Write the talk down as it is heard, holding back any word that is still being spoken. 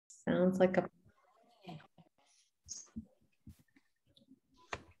Sounds like a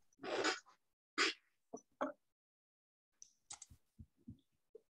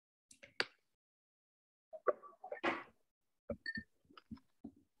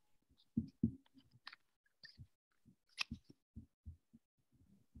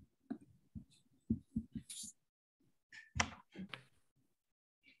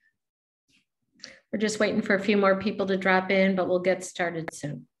We're just waiting for a few more people to drop in, but we'll get started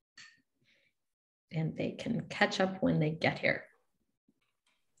soon. And they can catch up when they get here.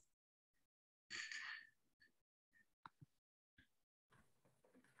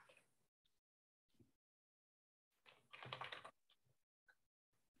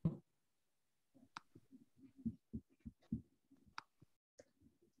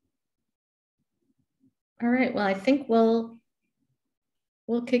 All right, well, I think we'll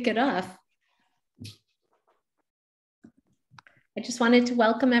kick it off. I just wanted to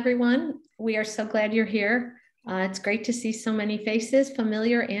welcome everyone. We are so glad you're here. It's great to see so many faces,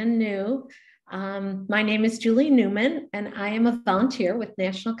 familiar and new. My name is Julie Newman, and I am a volunteer with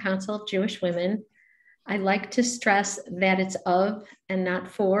National Council of Jewish Women. I like to stress that it's of and not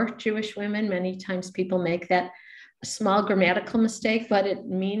for Jewish women. Many times people make that a small grammatical mistake, but it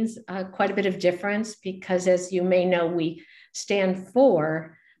means quite a bit of difference because, as you may know, we stand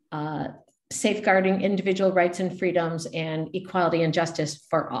for safeguarding individual rights and freedoms and equality and justice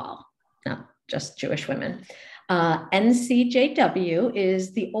for all, not just Jewish women. NCJW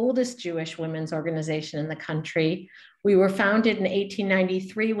is the oldest Jewish women's organization in the country. We were founded in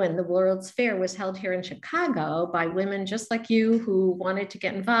 1893 when the World's Fair was held here in Chicago by women just like you who wanted to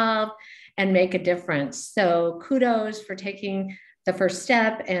get involved and make a difference. So kudos for taking the first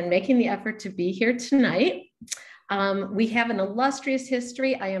step and making the effort to be here tonight. We have an illustrious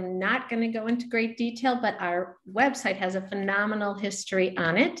history. I am not going to go into great detail, but our website has a phenomenal history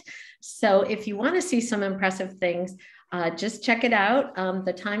on it. So if you want to see some impressive things, just check it out.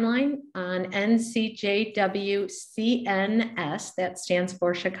 The timeline on NCJW CNS, that stands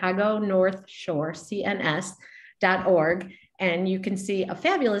for Chicago North Shore, CNS.org. And you can see a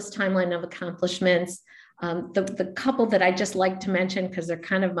fabulous timeline of accomplishments. The couple that I just like to mention, because they're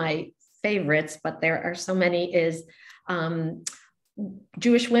kind of my favorites, but there are so many, is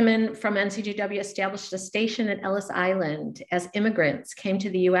Jewish women from NCJW established a station at Ellis Island as immigrants came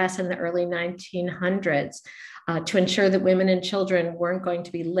to the US in the early 1900s to ensure that women and children weren't going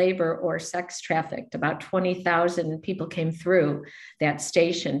to be labor or sex trafficked. About 20,000 people came through that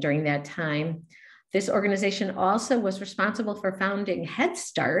station during that time. This organization also was responsible for founding Head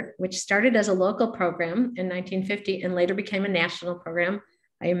Start, which started as a local program in 1950 and later became a national program.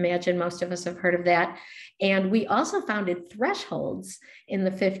 I imagine most of us have heard of that. And we also founded Thresholds in the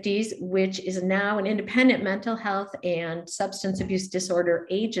 50s, which is now an independent mental health and substance abuse disorder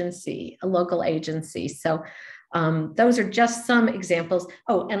agency, a local agency. So those are just some examples.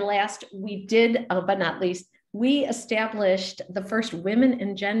 Oh, and last, we did, but not least, we established the first Women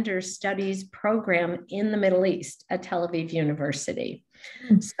and Gender Studies program in the Middle East at Tel Aviv University.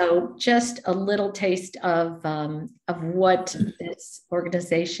 So just a little taste of what this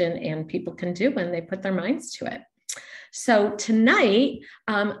organization and people can do when they put their minds to it. So tonight,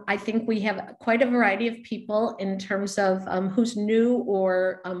 I think we have quite a variety of people in terms of who's new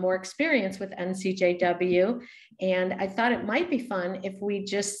or more experienced with NCJW. And I thought it might be fun if we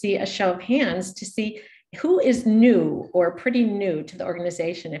just see a show of hands to see who is new or pretty new to the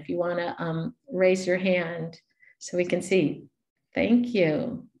organization. If you want to raise your hand so we can see. Thank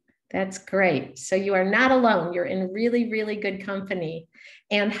you. That's great. So you are not alone. You're in really, really good company.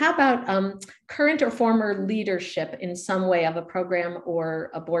 And how about current or former leadership in some way of a program or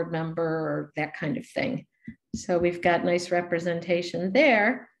a board member or that kind of thing? So we've got nice representation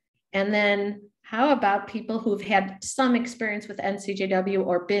there. And then how about people who've had some experience with NCJW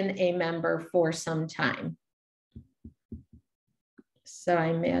or been a member for some time? So I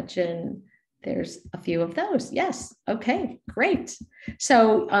imagine there's a few of those. Yes. Okay, great.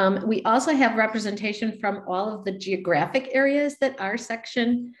 So we also have representation from all of the geographic areas that our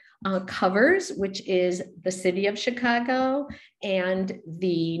section covers, which is the city of Chicago and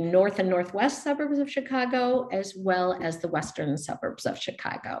the north and northwest suburbs of Chicago, as well as the western suburbs of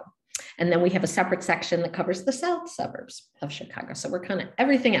Chicago. And then we have a separate section that covers the south suburbs of Chicago. So we're kind of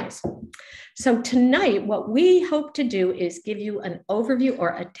everything else. So tonight, what we hope to do is give you an overview or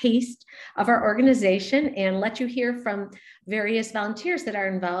a taste of our organization and let you hear from various volunteers that are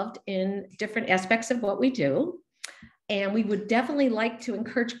involved in different aspects of what we do. And we would definitely like to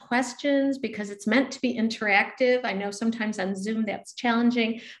encourage questions because it's meant to be interactive. I know sometimes on Zoom that's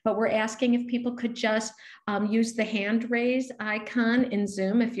challenging, but we're asking if people could just use the hand raise icon in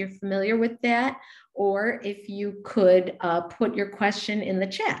Zoom if you're familiar with that, or if you could put your question in the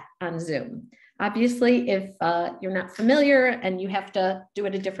chat on Zoom. Obviously, if you're not familiar and you have to do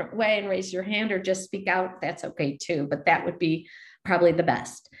it a different way and raise your hand or just speak out, that's okay too, but that would be probably the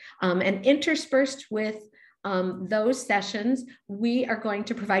best. And interspersed with those sessions, we are going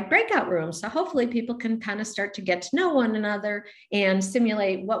to provide breakout rooms. So hopefully people can kind of start to get to know one another and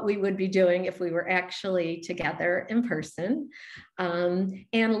simulate what we would be doing if we were actually together in person. And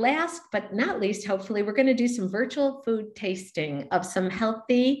last but not least, hopefully we're going to do some virtual food tasting of some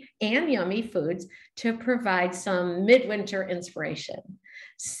healthy and yummy foods to provide some midwinter inspiration.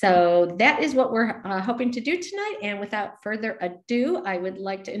 So that is what we're hoping to do tonight. And without further ado, I would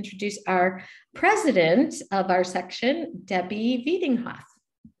like to introduce our president of our section, Debbie Wiedinghoff.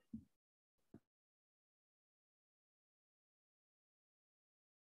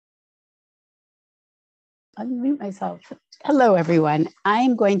 Unmute myself. Hello, everyone.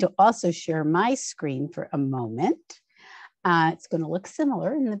 I'm going to also share my screen for a moment. It's going to look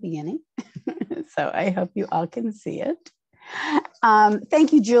similar in the beginning, so I hope you all can see it.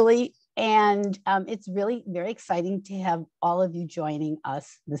 Thank you, Julie. And it's really very exciting to have all of you joining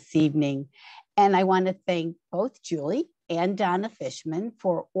us this evening. And I want to thank both Julie and Donna Fishman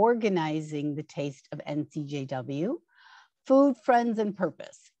for organizing the Taste of NCJW. Food, friends, and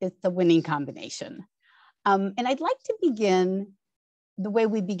purpose. It's a winning combination. And I'd like to begin the way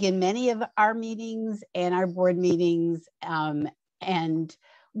we begin many of our meetings and our board meetings, and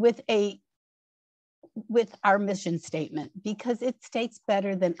with our mission statement, because it states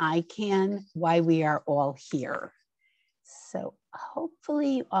better than I can why we are all here. So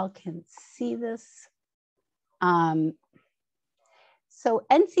hopefully you all can see this. So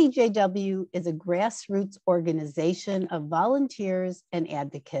NCJW is a grassroots organization of volunteers and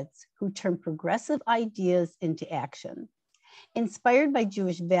advocates who turn progressive ideas into action. Inspired by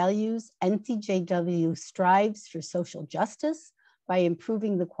Jewish values, NCJW strives for social justice by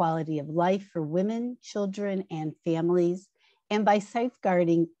improving the quality of life for women, children, and families, and by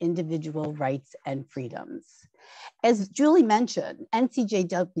safeguarding individual rights and freedoms. As Julie mentioned,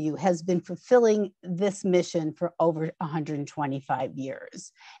 NCJW has been fulfilling this mission for over 125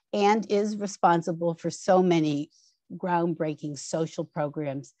 years and is responsible for so many groundbreaking social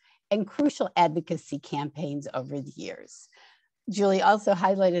programs and crucial advocacy campaigns over the years. Julie also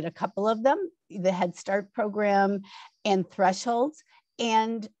highlighted a couple of them, the Head Start program and Thresholds,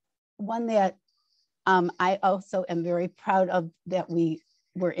 and one that I also am very proud of that we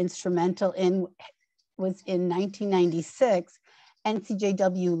were instrumental in was in 1996,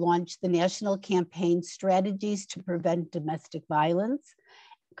 NCJW launched the national campaign Strategies to Prevent Domestic Violence,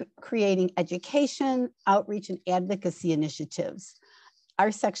 creating education, outreach, and advocacy initiatives.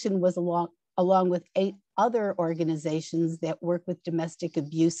 Our section was along with 8 other organizations that work with domestic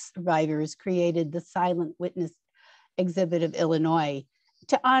abuse survivors, created the Silent Witness Exhibit of Illinois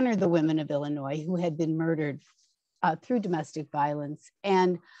to honor the women of Illinois who had been murdered through domestic violence.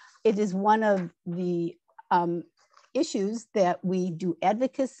 And it is one of the issues that we do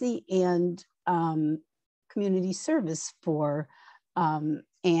advocacy and community service for,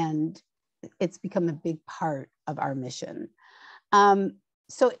 and it's become a big part of our mission.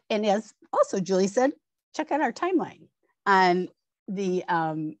 So, and as also Julie said, check out our timeline on the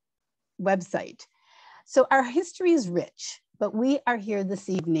website. So our history is rich, but we are here this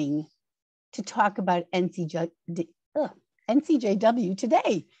evening to talk about NCJW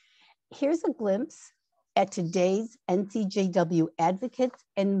today. Here's a glimpse at today's NCJW advocates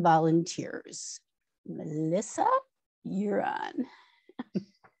and volunteers. Melissa, you're on.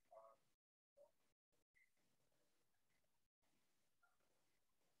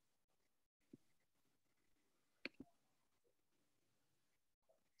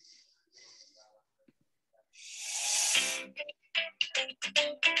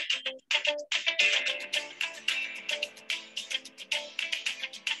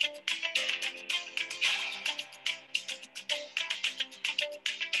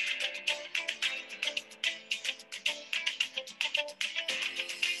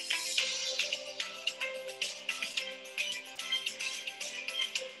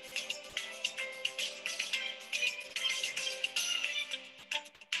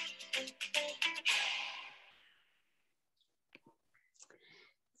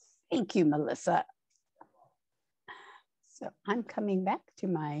 Thank you, Melissa. So I'm coming back to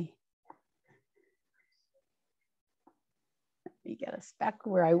my, let me get us back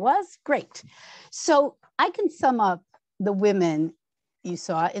where I was. Great. So I can sum up the women you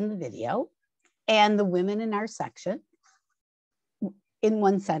saw in the video and the women in our section in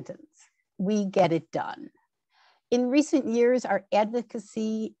one sentence: we get it done. In recent years, our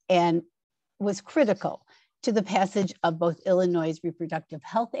advocacy was critical to the passage of both Illinois' Reproductive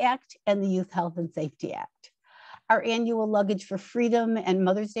Health Act and the Youth Health and Safety Act. Our annual Luggage for Freedom and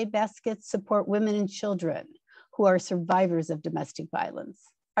Mother's Day baskets support women and children who are survivors of domestic violence.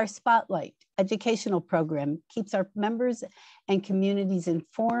 Our Spotlight educational program keeps our members and communities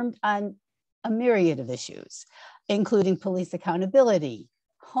informed on a myriad of issues, including police accountability,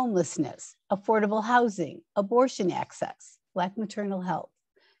 homelessness, affordable housing, abortion access, Black maternal health,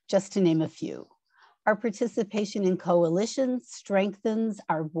 just to name a few. Our participation in coalitions strengthens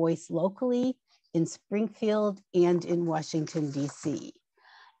our voice locally in Springfield and in Washington, D.C.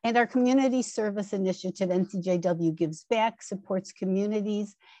 And our community service initiative, NCJW Gives Back, supports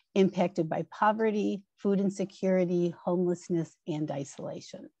communities impacted by poverty, food insecurity, homelessness, and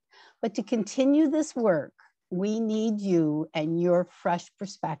isolation. But to continue this work, we need you and your fresh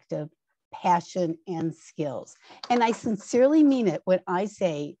perspective, passion, and skills. And I sincerely mean it when I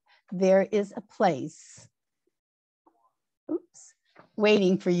say there is a place,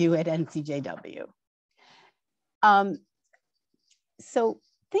 waiting for you at NCJW. So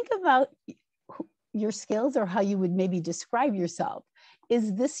think about your skills or how you would maybe describe yourself.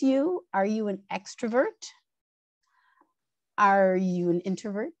 Is this you? Are you an extrovert? Are you an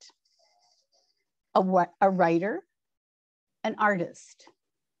introvert? A writer? An artist?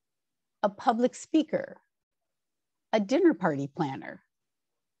 A public speaker? A dinner party planner?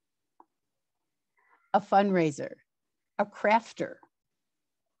 A fundraiser? A crafter?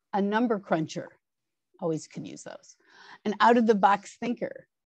 A number cruncher? Always can use those. An out-of-the-box thinker?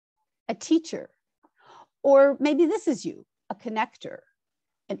 A teacher? Or maybe this is you, a connector,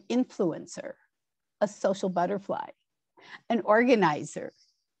 an influencer, a social butterfly, an organizer,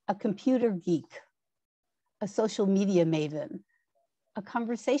 a computer geek, a social media maven, a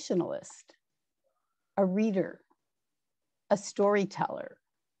conversationalist, a reader, a storyteller,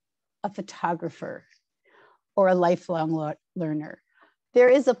 a photographer, or a lifelong learner. There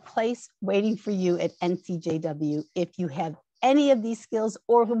is a place waiting for you at NCJW if you have any of these skills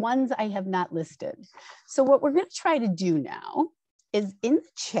or the ones I have not listed. So what we're going to try to do now is in the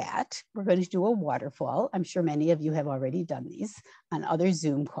chat, we're going to do a waterfall. I'm sure many of you have already done these on other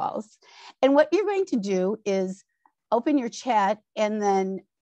Zoom calls. And what you're going to do is open your chat and then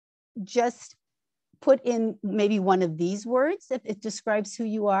just put in maybe one of these words if it describes who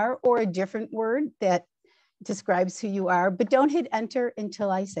you are, or a different word that describes who you are, but don't hit enter until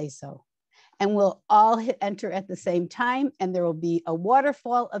I say so. And we'll all hit enter at the same time, and there will be a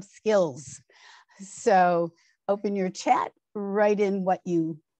waterfall of skills. So open your chat, write in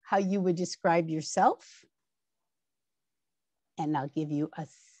how you would describe yourself. And I'll give you a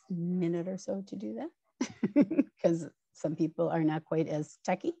minute or so to do that because some people are not quite as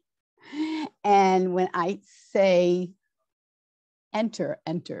techy. And when I say enter,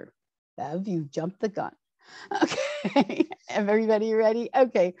 Bev, you jumped the gun. Okay, everybody ready?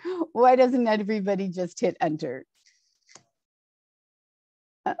 Okay, why doesn't everybody just hit enter?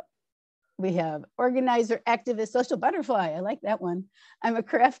 We have organizer, activist, social butterfly. I like that one. I'm a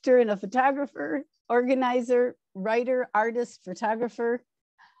crafter and a photographer, organizer, writer, artist, photographer.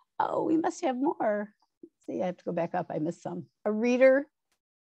 Oh, we must have more. Let's see, I have to go back up. I missed some. A reader,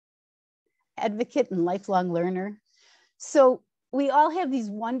 advocate, and lifelong learner. So we all have these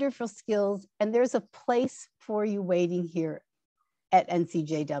wonderful skills, and there's a place for you waiting here at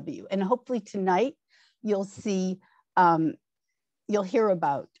NCJW. And hopefully tonight you'll see, you'll hear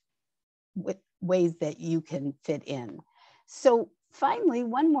about ways that you can fit in. So finally,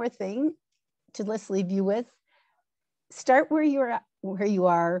 one more thing to let's leave you with. Start where you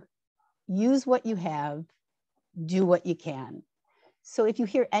are, use what you have, do what you can. So if you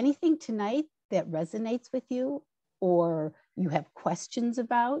hear anything tonight that resonates with you, or you have questions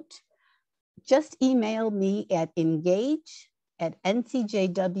about, just email me at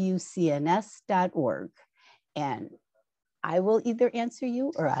engage@ncjwcns.org, and I will either answer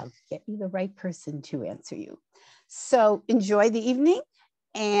you or I'll get you the right person to answer you. So enjoy the evening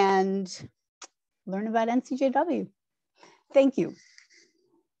and learn about NCJW. Thank you.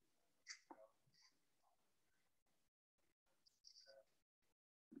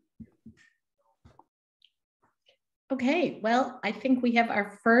 Okay, well, I think we have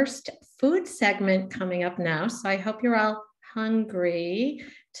our first food segment coming up now. So I hope you're all hungry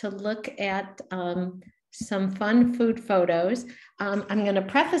to look at some fun food photos. I'm going to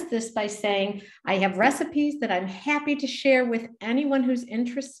preface this by saying I have recipes that I'm happy to share with anyone who's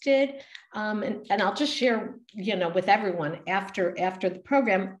interested. And I'll just share, with everyone after the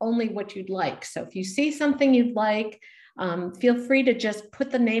program, only what you'd like. So if you see something you'd like, feel free to just put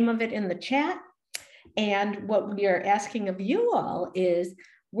the name of it in the chat. And what we are asking of you all is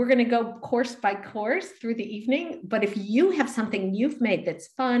we're going to go course by course through the evening. But if you have something you've made that's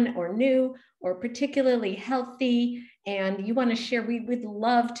fun or new or particularly healthy and you want to share, we would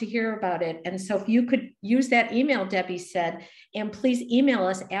love to hear about it. And so if you could use that email, Debbie said, and please email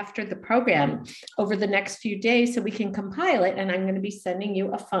us after the program over the next few days so we can compile it. And I'm going to be sending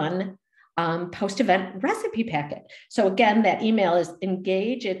you a fun post-event recipe packet. So again, that email is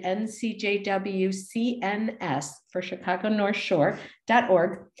engage@ncjwcns for Chicago North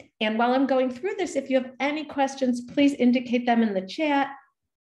Shore.org. And while I'm going through this, if you have any questions, please indicate them in the chat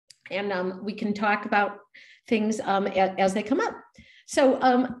and we can talk about things as they come up. So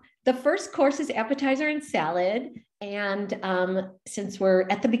the first course is appetizer and salad. And since we're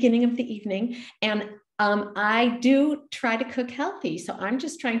at the beginning of the evening, and I do try to cook healthy. So I'm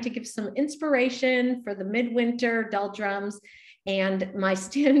just trying to give some inspiration for the midwinter doldrums. And my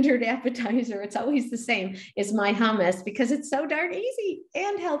standard appetizer, it's always the same, is my hummus because it's so darn easy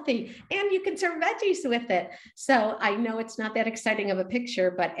and healthy. And you can serve veggies with it. So I know it's not that exciting of a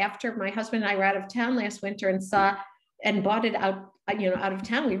picture, but after my husband and I were out of town last winter and bought it out of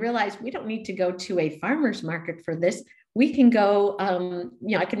town, we realized we don't need to go to a farmer's market for this. We can go,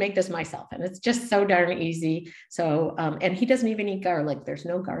 I can make this myself and it's just so darn easy. So, and he doesn't even eat garlic. There's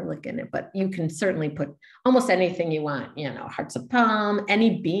no garlic in it, but you can certainly put almost anything you want, hearts of palm,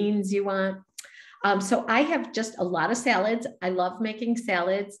 any beans you want. So I have just a lot of salads. I love making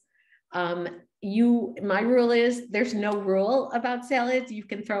salads. My rule is there's no rule about salads. You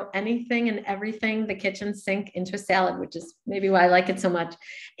can throw anything and everything, the kitchen sink, into a salad, which is maybe why I like it so much.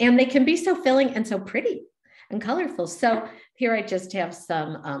 And they can be so filling and so pretty and colorful. So here I just have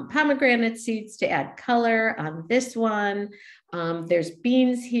some pomegranate seeds to add color on this one. There's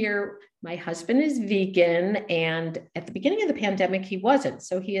beans here. My husband is vegan, and at the beginning of the pandemic, he wasn't.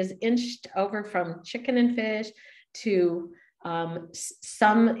 So he has inched over from chicken and fish to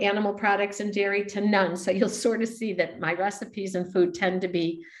some animal products and dairy to none. So you'll sort of see that my recipes and food tend to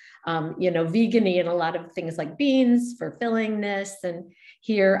be, vegan-y and a lot of things like beans for fillingness. And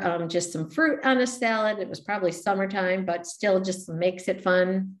here, just some fruit on a salad. It was probably summertime, but still just makes it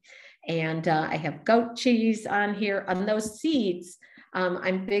fun. And I have goat cheese on here. On those seeds,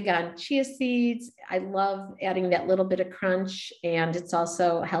 I'm big on chia seeds. I love adding that little bit of crunch, and it's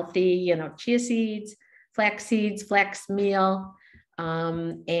also healthy, chia seeds, flax meal,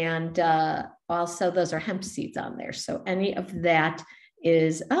 and also those are hemp seeds on there. So any of that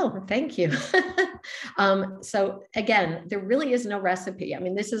is, oh, thank you. So again, there really is no recipe. I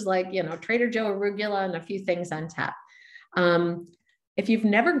mean, this is like, Trader Joe arugula and a few things on top. If you've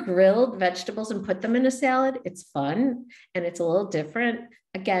never grilled vegetables and put them in a salad, it's fun and it's a little different.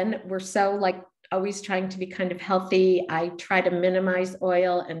 Again, we're so always trying to be kind of healthy. I try to minimize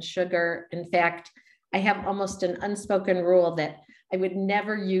oil and sugar. In fact, I have almost an unspoken rule that I would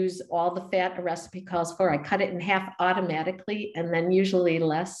never use all the fat a recipe calls for. I cut it in half automatically and then usually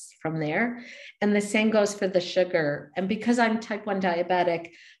less from there. And the same goes for the sugar. And because I'm type 1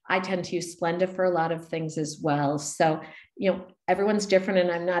 diabetic, I tend to use Splenda for a lot of things as well. So, everyone's different, and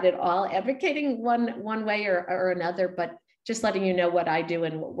I'm not at all advocating one way or another, but just letting you know what I do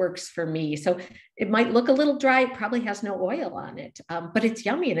and what works for me. So it might look a little dry. It probably has no oil on it, but it's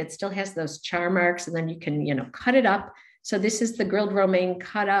yummy and it still has those char marks, and then you can, cut it up. So this is the grilled romaine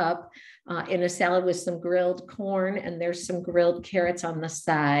cut up in a salad with some grilled corn, and there's some grilled carrots on the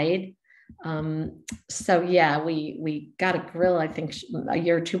side. So yeah, we got a grill, I think a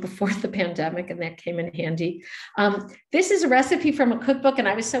year or two before the pandemic, and that came in handy. This is a recipe from a cookbook, and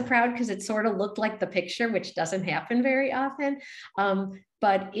I was so proud because it sort of looked like the picture, which doesn't happen very often.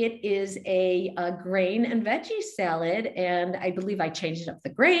 But it is a grain and veggie salad. And I believe I changed up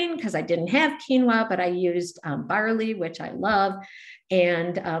the grain because I didn't have quinoa, but I used barley, which I love,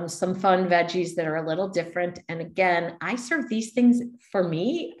 and some fun veggies that are a little different. And again, I serve these things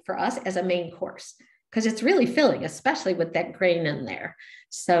for us as a main course because it's really filling, especially with that grain in there.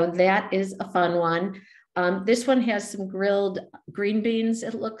 So that is a fun one. This one has some grilled green beans,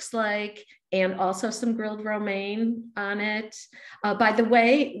 it looks like, and also some grilled romaine on it. By the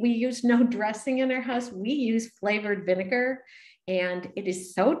way, we use no dressing in our house. We use flavored vinegar, and it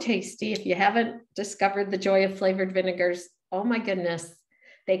is so tasty. If you haven't discovered the joy of flavored vinegars, oh my goodness.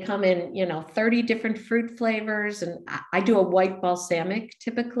 They come in, 30 different fruit flavors, and I do a white balsamic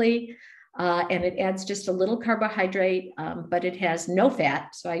typically. and it adds just a little carbohydrate, but it has no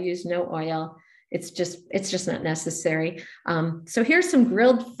fat. So I use no oil. It's just not necessary. So here's some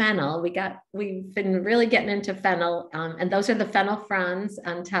grilled fennel. We've been really getting into fennel, and those are the fennel fronds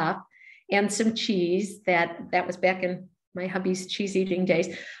on top, and some cheese that was back in my hubby's cheese eating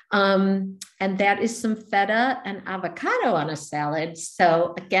days. And that is some feta and avocado on a salad.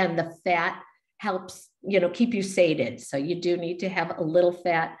 So again, the fat helps, keep you sated. So you do need to have a little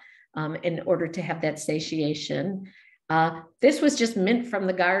fat in order to have that satiation. This was just mint from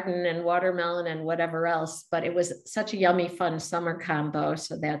the garden and watermelon and whatever else, but it was such a yummy, fun summer combo.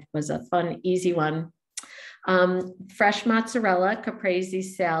 So that was a fun, easy one. Fresh mozzarella, caprese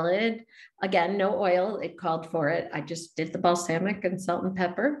salad. Again, no oil, it called for it. I just did the balsamic and salt and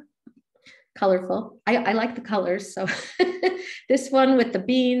pepper. Colorful. I like the colors. So this one with the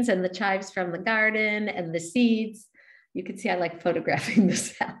beans and the chives from the garden and the seeds. You can see I like photographing the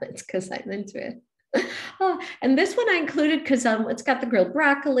salads because I'm into it. Oh, and this one I included because it's got the grilled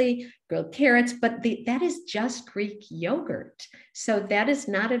broccoli, grilled carrots, but that is just Greek yogurt. So that is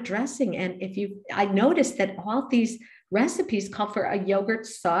not a dressing. And I noticed that all these recipes call for a yogurt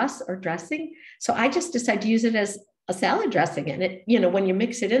sauce or dressing. So I just decided to use it as a salad dressing. And it, when you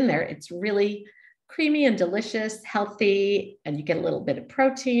mix it in there, it's really creamy and delicious, healthy, and you get a little bit of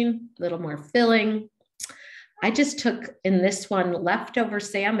protein, a little more filling. I just took in this one leftover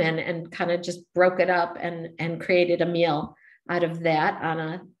salmon and kind of just broke it up and created a meal out of that on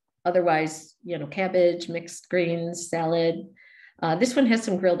a otherwise, cabbage, mixed greens, salad. This one has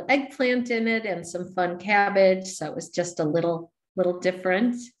some grilled eggplant in it and some fun cabbage. So it was just a little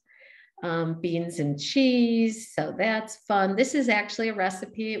different. Beans and cheese. So that's fun. This is actually a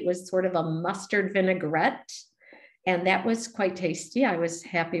recipe. It was sort of a mustard vinaigrette, and that was quite tasty. I was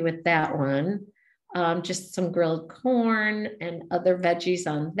happy with that one. Just some grilled corn and other veggies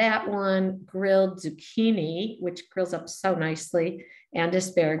on that one, grilled zucchini, which grills up so nicely, and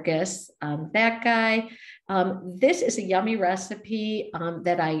asparagus, that guy. This is a yummy recipe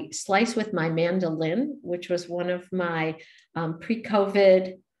that I slice with my mandolin, which was one of my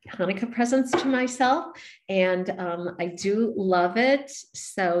pre-COVID Hanukkah presents to myself. And I do love it.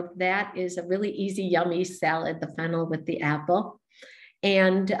 So that is a really easy, yummy salad, the fennel with the apple.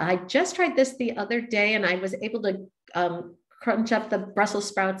 And I just tried this the other day and I was able to crunch up the Brussels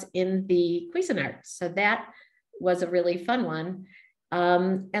sprouts in the Cuisinart. So that was a really fun one.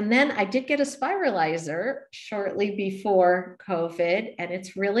 And then I did get a spiralizer shortly before COVID, and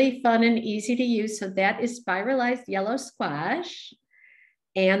it's really fun and easy to use. So that is spiralized yellow squash.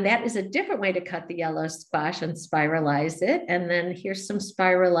 And that is a different way to cut the yellow squash and spiralize it. And then here's some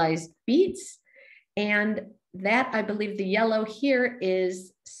spiralized beets. And that, I believe the yellow here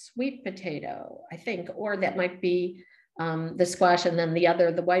is sweet potato, I think, or that might be the squash. And then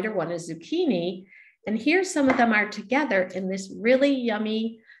the whiter one is zucchini. And here some of them are together in this really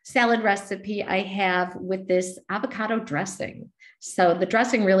yummy salad recipe I have with this avocado dressing. So the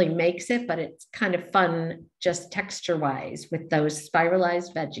dressing really makes it, but it's kind of fun just texture wise with those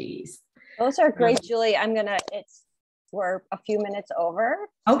spiralized veggies. Those are great, Julie. We're a few minutes over.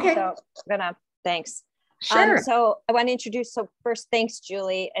 Okay. So thanks. Sure. So I want to introduce, first, thanks,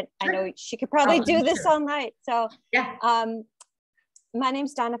 Julie. And sure. I know she could probably do this all night. So yeah. My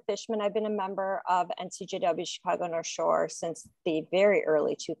name's Donna Fishman. I've been a member of NCJW Chicago North Shore since the very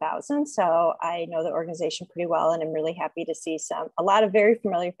early 2000s. So I know the organization pretty well, and I'm really happy to see a lot of very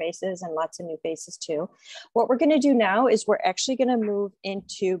familiar faces and lots of new faces too. What we're going to do now is we're actually going to move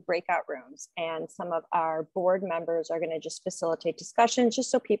into breakout rooms, and some of our board members are going to just facilitate discussions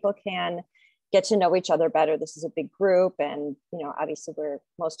just so people can get to know each other better. This is a big group, and obviously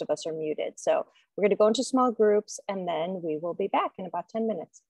most of us are muted. So we're going to go into small groups, and then we will be back in about 10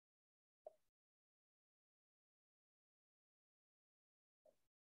 minutes.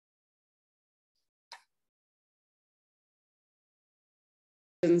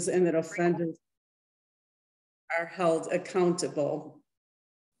 And that offenders are held accountable.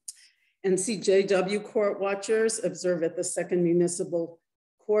 NCJW court watchers observe at the Second Municipal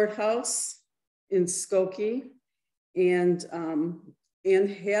Courthouse in Skokie, and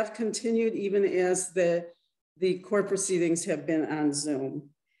have continued even as the court proceedings have been on Zoom.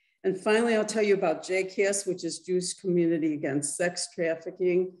 And finally, I'll tell you about JCAS, which is Jewish Community Against Sex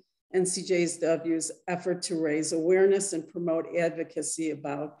Trafficking, NCJW's effort to raise awareness and promote advocacy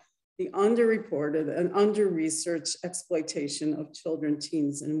about the underreported and under-researched exploitation of children,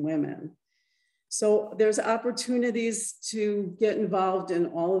 teens, and women. So there's opportunities to get involved in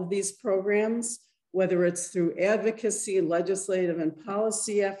all of these programs, whether it's through advocacy, legislative and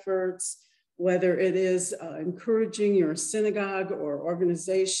policy efforts, whether it is encouraging your synagogue or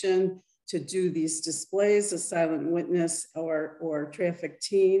organization to do these displays, a silent witness or traffic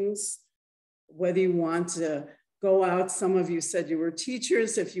teams, whether you want to go out, some of you said you were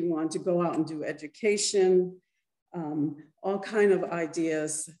teachers, if you want to go out and do education, all kind of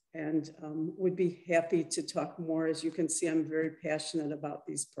ideas, and would be happy to talk more. As you can see, I'm very passionate about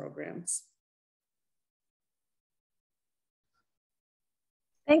these programs.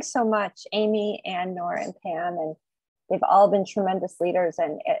 Thanks so much, Amy and Nora and Pam, and they've all been tremendous leaders.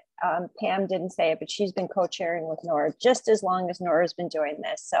 And Pam didn't say it, but she's been co-chairing with Nora just as long as Nora's been doing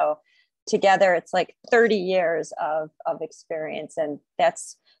this. So together, it's like 30 years of experience. And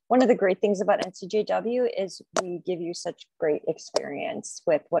that's one of the great things about NCJW is we give you such great experience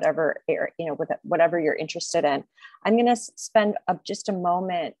with whatever, with whatever you're interested in. I'm going to spend just a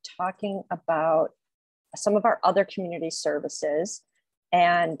moment talking about some of our other community services.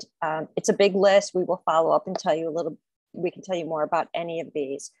 And it's a big list. We will follow up and tell you we can tell you more about any of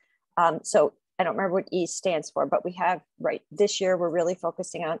these. So I don't remember what E stands for, but we have, this year, we're really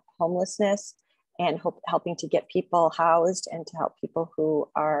focusing on homelessness and helping to get people housed and to help people who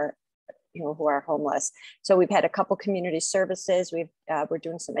are homeless. So we've had a couple community services. We're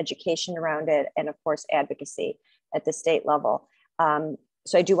doing some education around it, and of course, advocacy at the state level.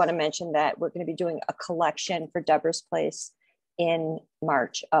 So I do want to mention that we're going to be doing a collection for Deborah's Place in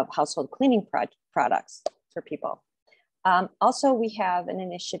March of household cleaning products for people. Also, we have an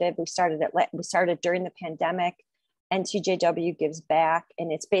initiative we started during the pandemic. NCJW Gives Back, and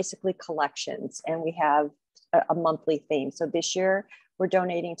it's basically collections, and we have a monthly theme. So this year we're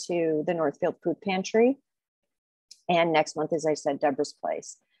donating to the Northfield Food Pantry, and next month, as I said, Deborah's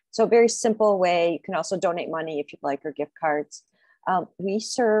Place. So a very simple way. You can also donate money if you'd like, or gift cards. We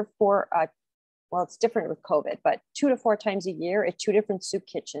serve for well, it's different with COVID, but 2 to 4 times a year at 2 different soup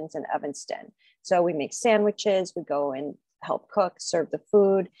kitchens in Evanston. So we make sandwiches, we go and help cook, serve the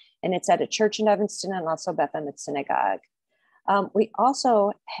food, and it's at a church in Evanston and also Beth Emmet Synagogue. We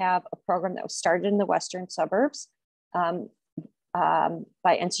also have a program that was started in the western suburbs by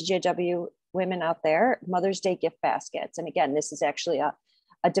NCJW women out there, Mother's Day gift baskets. And again, this is actually a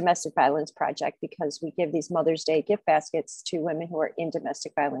domestic violence project because we give these Mother's Day gift baskets to women who are in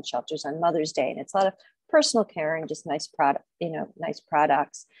domestic violence shelters on Mother's Day. And it's a lot of personal care and just nice product, nice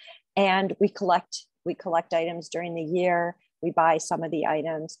products. And we collect items during the year. We buy some of the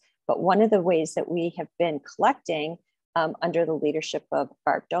items, but one of the ways that we have been collecting under the leadership of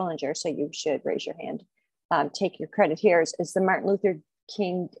Barb Dollinger, so you should raise your hand, take your credit here, is the Martin Luther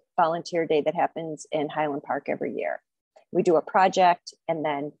King Volunteer Day that happens in Highland Park every year. We do a project and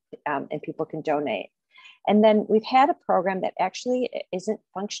then and people can donate. And then we've had a program that actually isn't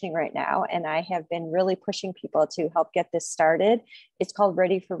functioning right now. And I have been really pushing people to help get this started. It's called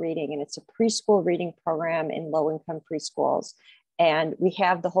Ready for Reading, and it's a preschool reading program in low-income preschools. And we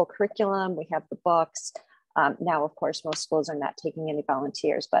have the whole curriculum, we have the books. Now, of course, most schools are not taking any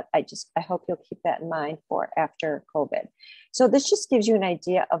volunteers, but I hope you'll keep that in mind for after COVID. So this just gives you an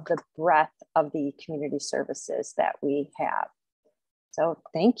idea of the breadth of the community services that we have. So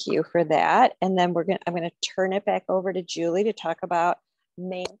thank you for that. And then I'm going to turn it back over to Julie to talk about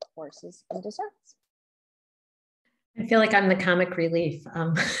main courses and desserts. I feel like I'm the comic relief.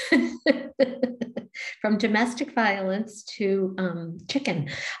 From domestic violence to chicken.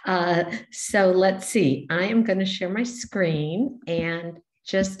 So let's see, I am going to share my screen and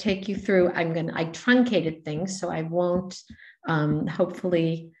just take you through. I truncated things, so I won't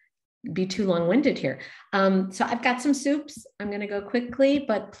hopefully be too long-winded here. So I've got some soups. I'm going to go quickly,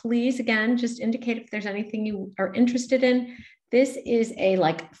 but please, again, just indicate if there's anything you are interested in. This is a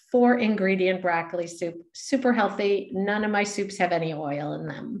 4-ingredient broccoli soup, super healthy. None of my soups have any oil in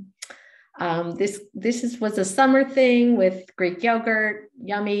them. This was a summer thing with Greek yogurt,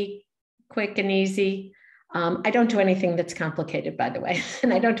 yummy, quick and easy. I don't do anything that's complicated, by the way,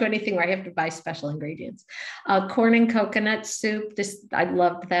 and I don't do anything where I have to buy special ingredients. Corn and coconut soup. I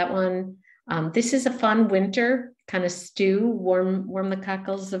loved that one. This is a fun winter kind of stew, warm the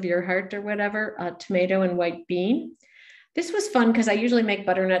cockles of your heart or whatever. Tomato and white bean. This was fun because I usually make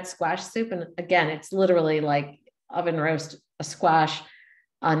butternut squash soup, and again, it's literally like oven roast a squash,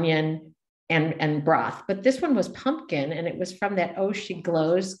 onion, and broth. But this one was pumpkin, and it was from that Oh She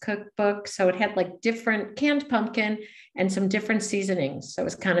Glows cookbook. So it had different canned pumpkin and some different seasonings. So it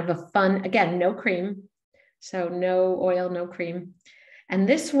was kind of a fun, again, no cream. So no oil, no cream. And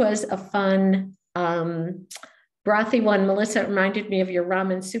this was a fun brothy one. Melissa, it reminded me of your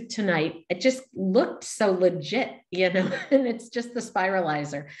ramen soup tonight. It just looked so legit, and it's just the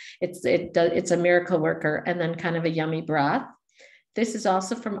spiralizer. It's a miracle worker, and then kind of a yummy broth. This is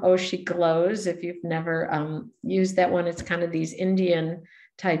also from Oh She Glows. If you've never used that one, it's kind of these Indian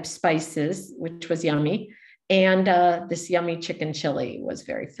type spices, which was yummy. And this yummy chicken chili was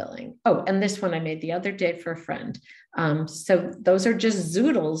very filling. Oh, and this one I made the other day for a friend. So those are just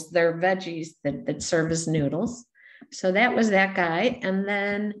zoodles. They're veggies that serve as noodles. So that was that guy. And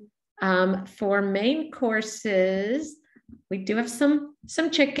then for main courses, we do have some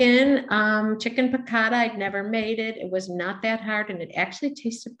chicken, chicken piccata. I'd never made it. It was not that hard, and it actually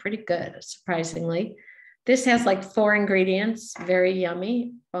tasted pretty good, surprisingly. This has like 4 ingredients, very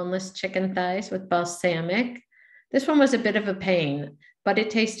yummy, boneless chicken thighs with balsamic. This one was a bit of a pain, but it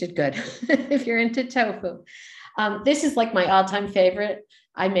tasted good if you're into tofu. This is like my all-time favorite.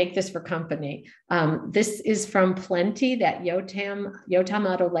 I make this for company. This is from Plenty, that Yotam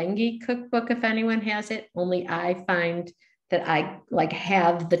Ottolenghi cookbook, if anyone has it. Only I find that I like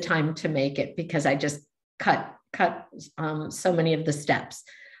have the time to make it because I just cut so many of the steps.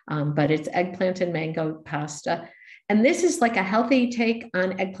 But it's eggplant and mango pasta. And this is like a healthy take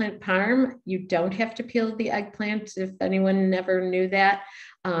on eggplant parm. You don't have to peel the eggplant, if anyone never knew that.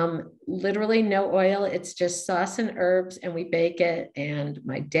 Literally no oil. It's just sauce and herbs, and we bake it. And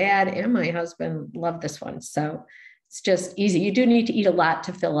my dad and my husband love this one. So it's just easy. You do need to eat a lot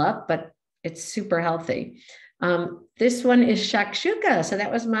to fill up, but it's super healthy. This one is shakshuka. So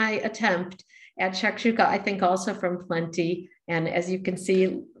that was my attempt at shakshuka, I think also from Plenty. And as you can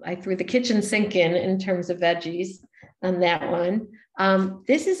see, I threw the kitchen sink in terms of veggies on that one.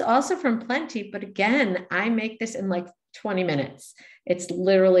 This is also from Plenty, but again, I make this in like 20 minutes. It's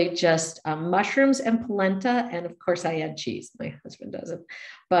literally just mushrooms and polenta. And of course I add cheese. My husband doesn't,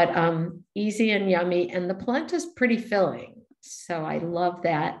 but easy and yummy. And the polenta is pretty filling. So I love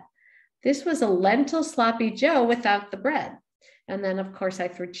that. This was a lentil sloppy joe without the bread. And then of course I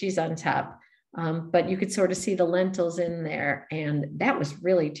threw cheese on top. But you could sort of see the lentils in there, and that was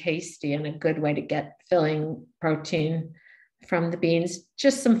really tasty and a good way to get filling protein from the beans.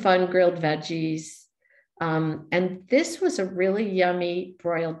 Just some fun grilled veggies. And this was a really yummy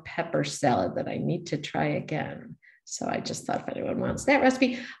broiled pepper salad that I need to try again. So I just thought if anyone wants that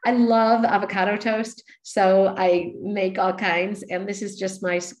recipe. I love avocado toast, so I make all kinds, and this is just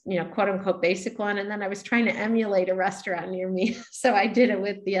my, quote unquote basic one. And then I was trying to emulate a restaurant near me, so I did it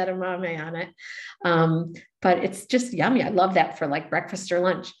with the edamame on it. But it's just yummy. I love that for like breakfast or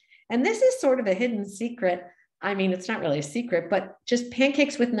lunch. And this is sort of a hidden secret. I mean, it's not really a secret, but just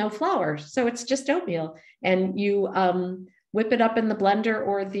pancakes with no flour. So it's just oatmeal, and you whip it up in the blender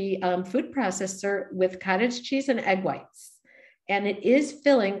or the food processor with cottage cheese and egg whites. And it is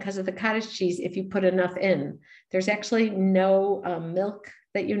filling because of the cottage cheese if you put enough in. There's actually no milk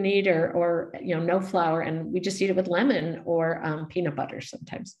that you need or no flour. And we just eat it with lemon or peanut butter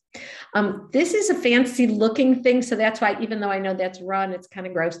sometimes. This is a fancy looking thing. So that's why, even though I know that's raw and it's kind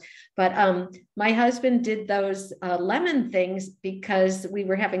of gross, but my husband did those lemon things because we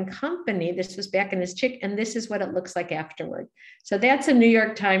were having company. This was back in his chick, and this is what it looks like afterward. So that's a New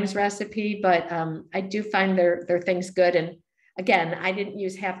York Times recipe, but I do find their things good. And again, I didn't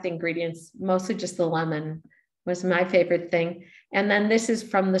use half the ingredients, mostly just the lemon was my favorite thing. And then this is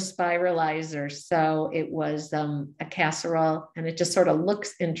from the spiralizer. So it was a casserole, and it just sort of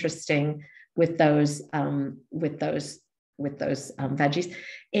looks interesting with those veggies.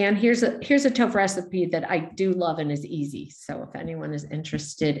 And here's a tofu recipe that I do love and is easy. So if anyone is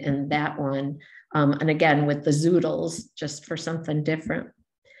interested in that one, and again, with the zoodles, just for something different.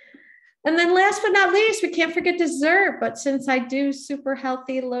 And then last but not least, we can't forget dessert. But since I do super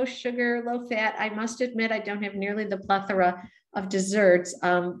healthy, low sugar, low fat, I must admit I don't have nearly the plethora of desserts.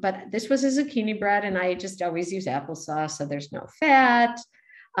 But this was a zucchini bread, and I just always use applesauce, so there's no fat.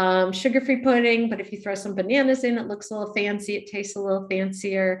 Sugar-free pudding, but if you throw some bananas in, it looks a little fancy. It tastes a little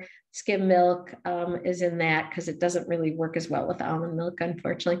fancier. Skim milk is in that because it doesn't really work as well with almond milk,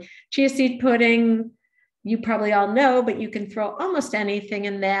 unfortunately. Chia seed pudding, you probably all know, but you can throw almost anything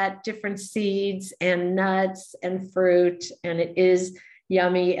in that, different seeds and nuts and fruit, and it is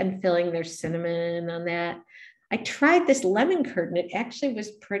yummy and filling. There's cinnamon on that. I tried this lemon curd, and it actually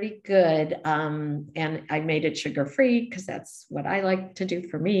was pretty good. And I made it sugar-free because that's what I like to do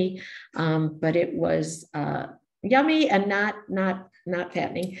for me. But it was yummy and not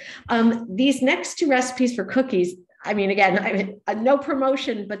fattening. These next two recipes for cookies, I mean, again, no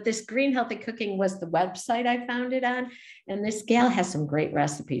promotion, but this Green Healthy Cooking was the website I found it on. And this gal has some great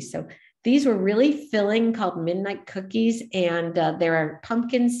recipes. So these were really filling, called midnight cookies. And there are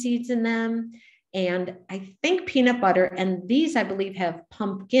pumpkin seeds in them, and I think peanut butter. And these, I believe, have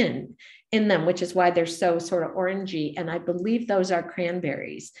pumpkin in them, which is why they're so sort of orangey. And I believe those are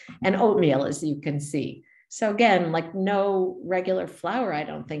cranberries and oatmeal, as you can see. So again, like no regular flour, I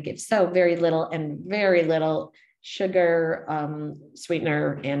don't think. It's so very little sugar,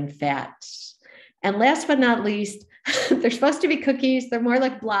 sweetener, and fat. And last but not least, they're supposed to be cookies. They're more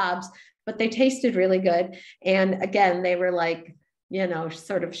like blobs, but they tasted really good. And again, they were like, you know,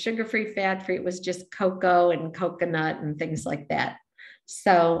 sort of sugar-free, fat-free. It was just cocoa and coconut and things like that.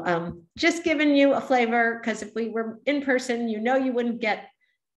 So just giving you a flavor, because if we were in person, you know, you wouldn't get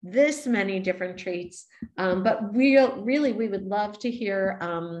this many different treats. But really, we would love to hear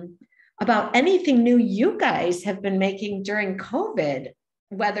about anything new you guys have been making during COVID,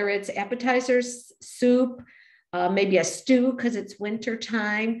 whether it's appetizers, soup, maybe a stew because it's winter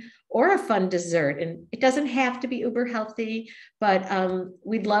time, or a fun dessert. And it doesn't have to be uber healthy, but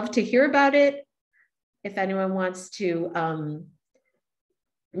we'd love to hear about it. If anyone wants to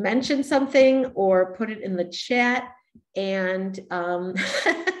mention something or put it in the chat. And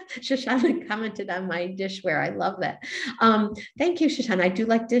Shoshana commented on my dishware. I love that. Thank you, Shoshana. I do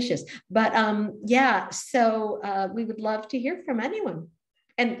like dishes. But yeah, so we would love to hear from anyone.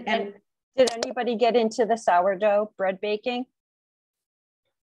 And did anybody get into the sourdough bread baking?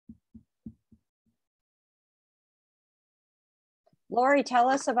 Lori, tell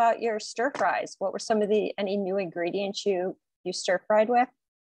us about your stir fries. What were some of any new ingredients you stir fried with?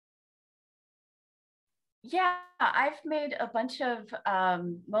 Yeah, I've made a bunch of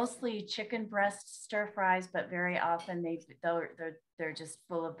mostly chicken breast stir fries, but very often they're just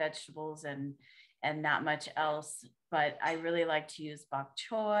full of vegetables and not much else. But I really like to use bok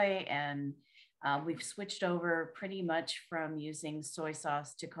choy, and we've switched over pretty much from using soy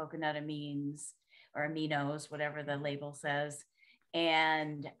sauce to coconut amines or aminos, whatever the label says,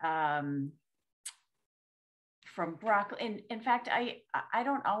 and from broccoli. In fact, I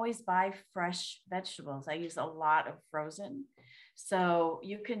don't always buy fresh vegetables. I use a lot of frozen. So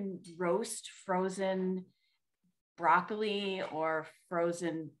you can roast frozen broccoli or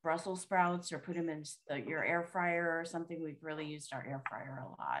frozen Brussels sprouts, or put them in your air fryer or something. We've really used our air fryer a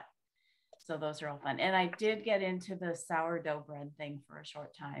lot. So those are all fun. And I did get into the sourdough bread thing for a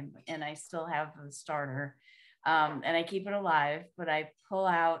short time, and I still have the starter, and I keep it alive, but I pull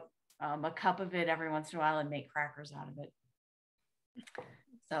out a cup of it every once in a while and make crackers out of it.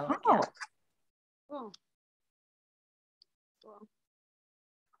 So, yeah. Cool. Cool.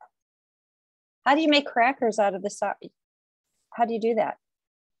 How do you make crackers out of the sourdough? How do you do that?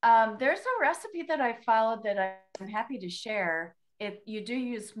 There's a recipe that I followed that I'm happy to share. You do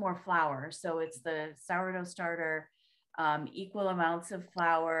use more flour. So it's the sourdough starter, equal amounts of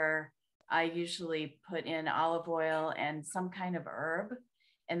flour. I usually put in olive oil and some kind of herb,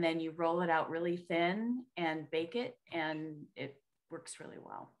 and then you roll it out really thin and bake it, and it works really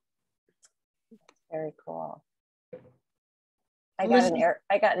well. Very cool. I got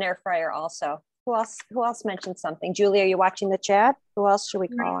an air fryer also. Who else mentioned something? Julie, are you watching the chat? Who else should we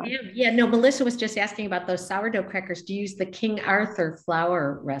call on? Yeah, no, Melissa was just asking about those sourdough crackers. Do you use the King Arthur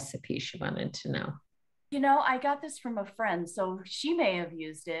flour recipe? She wanted to know. You know, I got this from a friend, so she may have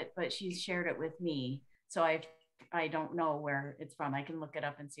used it, but she's shared it with me. So I don't know where it's from. I can look it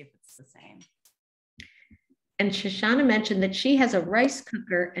up and see if it's the same. And Shoshana mentioned that she has a rice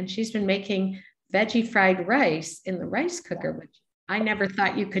cooker, and she's been making veggie fried rice in the rice cooker, which I never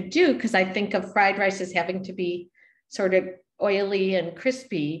thought you could do, because I think of fried rice as having to be sort of oily and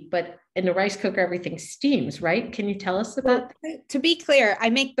crispy, but in the rice cooker, everything steams, right? Can you tell us about that? To be clear, I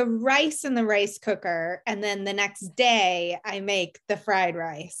make the rice in the rice cooker, and then the next day I make the fried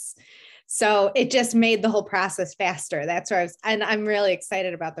rice. So it just made the whole process faster. That's where I'm really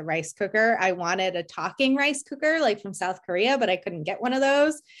excited about the rice cooker. I wanted a talking rice cooker, like from South Korea, but I couldn't get one of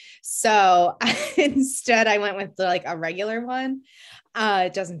those. So instead I went with like a regular one.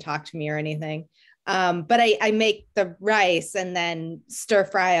 It doesn't talk to me or anything. But I make the rice and then stir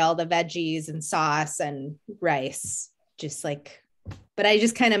fry all the veggies and sauce and rice, but I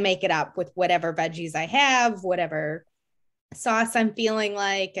just kind of make it up with whatever veggies I have, whatever sauce I'm feeling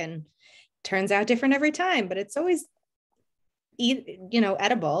like, and turns out different every time, but it's always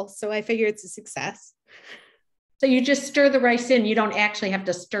edible. So I figure it's a success. So you just stir the rice in. You don't actually have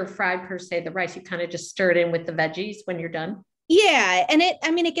to stir fry per se the rice. You kind of just stir it in with the veggies when you're done. Yeah. And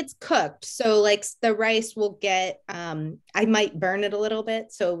it gets cooked. So like the rice will get, I might burn it a little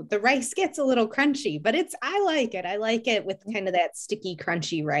bit. So the rice gets a little crunchy, but I like it. I like it with kind of that sticky,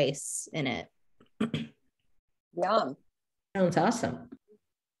 crunchy rice in it. Yum. Sounds awesome.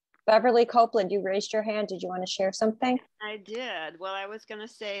 Beverly Copeland, you raised your hand. Did you want to share something? I did. Well, I was going to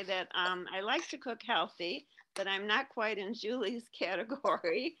say that I like to cook healthy, but I'm not quite in Julie's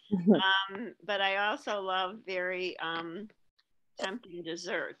category. But I also love very tempting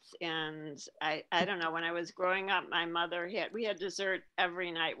desserts. And I don't know, when I was growing up, my mother we had dessert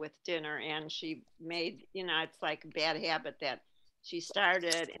every night with dinner, and she made, it's like a bad habit that she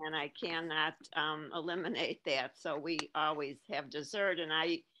started, and I cannot eliminate that. So we always have dessert, and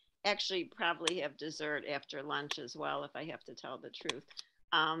I actually probably have dessert after lunch as well, if I have to tell the truth.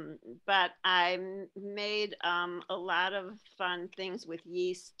 But I made a lot of fun things with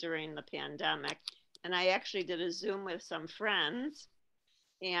yeast during the pandemic. And I actually did a Zoom with some friends,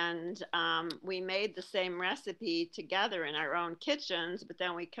 and we made the same recipe together in our own kitchens, but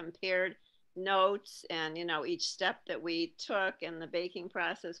then we compared notes and, each step that we took in the baking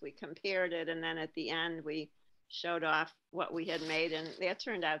process, we compared it. And then at the end, we showed off what we had made. And that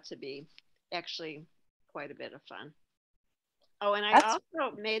turned out to be actually quite a bit of fun. Oh, and I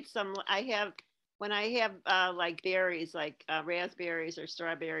also made some, when I have like berries, like raspberries or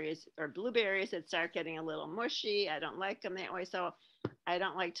strawberries or blueberries that start getting a little mushy, I don't like them that way. So I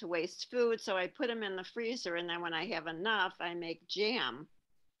don't like to waste food. So I put them in the freezer. And then when I have enough, I make jam.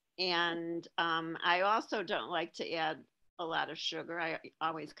 And I also don't like to add a lot of sugar. I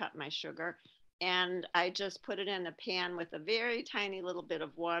always cut my sugar. And I just put it in a pan with a very tiny little bit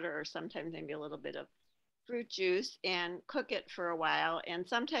of water, or sometimes maybe a little bit of fruit juice, and cook it for a while. And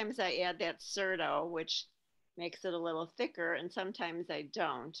sometimes I add that Cerdo, which makes it a little thicker, and sometimes I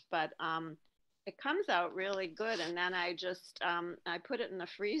don't. But it comes out really good. And then I just, I put it in the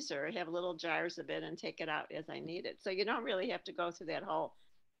freezer. I have little jars of it and take it out as I need it. So you don't really have to go through that whole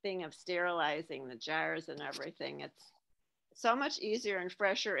thing of sterilizing the jars and everything. It's so much easier and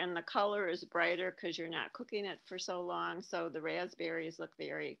fresher, and the color is brighter because you're not cooking it for so long. So the raspberries look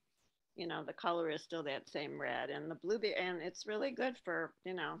very, the color is still that same red, and the blueberry, and it's really good for,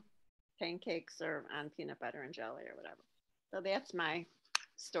 pancakes or on peanut butter and jelly or whatever. So that's my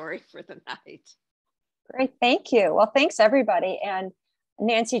story for the night. Great, thank you. Well, thanks everybody. And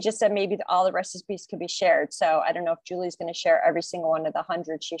Nancy just said maybe all the recipes could be shared. So I don't know if Julie's going to share every single one of the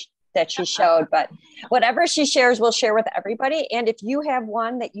 100 that she showed, but whatever she shares, we'll share with everybody. And if you have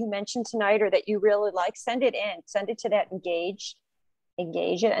one that you mentioned tonight or that you really like, send it in. Send it to that engage at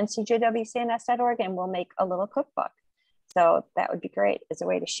ncjwcns.org, and we'll make a little cookbook. So that would be great as a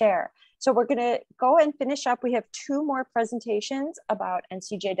way to share. So we're going to go and finish up. We have 2 more presentations about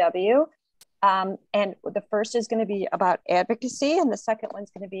NCJW. And the first is going to be about advocacy, and the second one's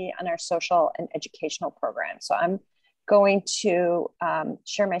going to be on our social and educational program. So I'm going to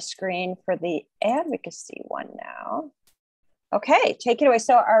share my screen for the advocacy one now. Okay, take it away.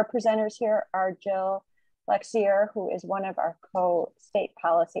 So our presenters here are Jill Lexier, who is one of our co-state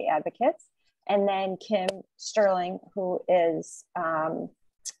policy advocates, and then Kim Sterling, who is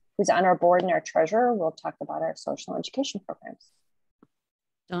who's on our board and our treasurer. We'll talk about our social education programs.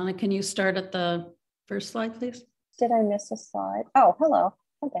 Donna, can you start at the first slide, please? Did I miss a slide? Oh, hello.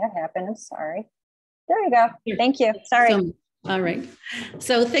 How'd that happen? I'm sorry. There you go. Thank you. Sorry. All right.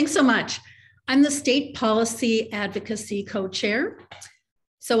 So thanks so much. I'm the state policy advocacy co-chair.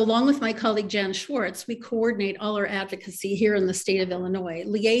 So along with my colleague Jan Schwartz, we coordinate all our advocacy here in the state of Illinois,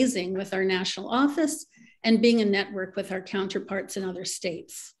 liaising with our national office and being a network with our counterparts in other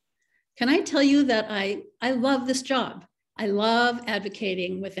states. Can I tell you that I love this job? I love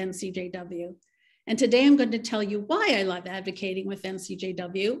advocating with NCJW. And today I'm going to tell you why I love advocating with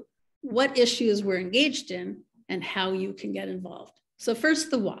NCJW, what issues we're engaged in, and how you can get involved. So first,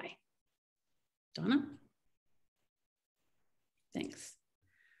 the why. Donna? Thanks.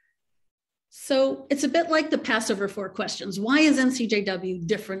 So it's a bit like the Passover 4 questions. Why is NCJW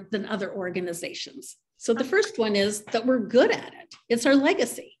different than other organizations? So the first one is that we're good at it. It's our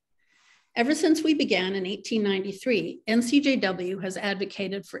legacy. Ever since we began in 1893, NCJW has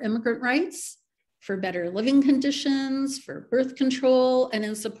advocated for immigrant rights, for better living conditions, for birth control, and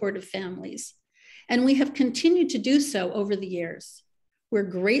in support of families. And we have continued to do so over the years. We're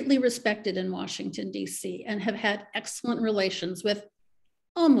greatly respected in Washington, D.C., and have had excellent relations with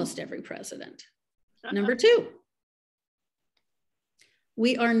almost every president. Number 2,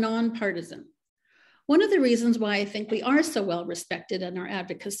 we are nonpartisan. One of the reasons why I think we are so well respected in our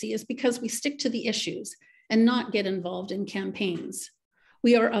advocacy is because we stick to the issues and not get involved in campaigns.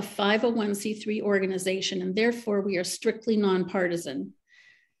 We are a 501c3 organization, and therefore we are strictly nonpartisan.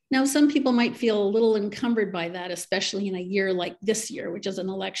 Now, some people might feel a little encumbered by that, especially in a year like this year, which is an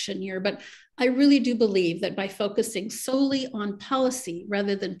election year, but I really do believe that by focusing solely on policy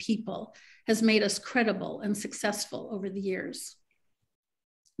rather than people has made us credible and successful over the years.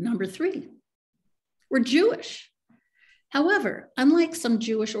 Number 3, we're Jewish. However, unlike some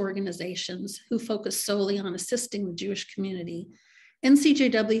Jewish organizations who focus solely on assisting the Jewish community,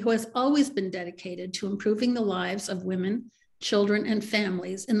 NCJW has always been dedicated to improving the lives of women children, and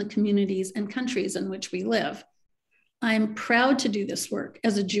families in the communities and countries in which we live. I'm proud to do this work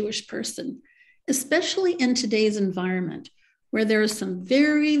as a Jewish person, especially in today's environment, where there are some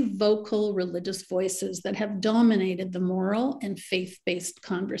very vocal religious voices that have dominated the moral and faith-based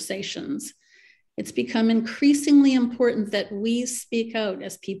conversations. It's become increasingly important that we speak out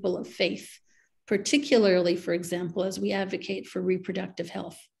as people of faith, particularly, for example, as we advocate for reproductive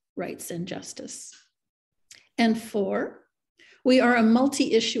health, rights, and justice. And 4, we are a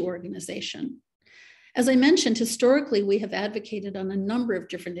multi-issue organization. As I mentioned, historically, we have advocated on a number of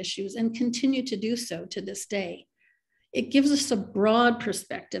different issues and continue to do so to this day. It gives us a broad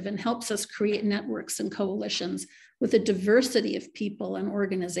perspective and helps us create networks and coalitions with a diversity of people and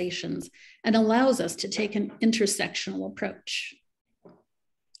organizations, and allows us to take an intersectional approach.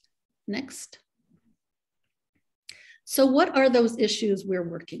 Next. So what are those issues we're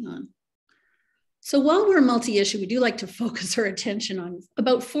working on? So while we're multi-issue, we do like to focus our attention on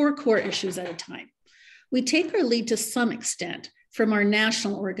about 4 core issues at a time. We take our lead to some extent from our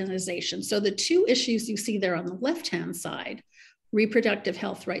national organization. So the 2 issues you see there on the left-hand side, reproductive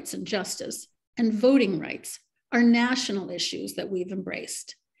health rights and justice, and voting rights, are national issues that we've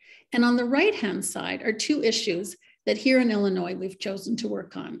embraced. And on the right-hand side are 2 issues that here in Illinois we've chosen to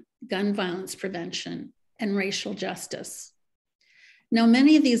work on: gun violence prevention and racial justice. Now,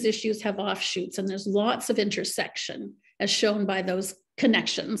 many of these issues have offshoots, and there's lots of intersection as shown by those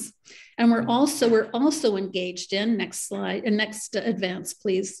connections. And we're also engaged in, next slide, and next advance,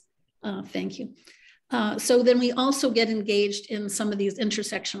 please. Thank you. So then we also get engaged in some of these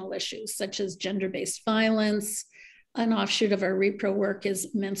intersectional issues, such as gender-based violence. An offshoot of our repro work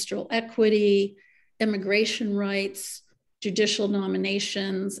is menstrual equity, immigration rights, judicial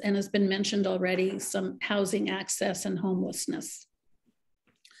nominations, and has been mentioned already, some housing access and homelessness.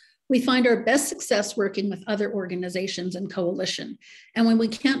 We find our best success working with other organizations and coalition. And when we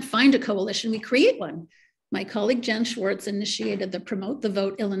can't find a coalition, we create one. My colleague Jen Schwartz initiated the Promote the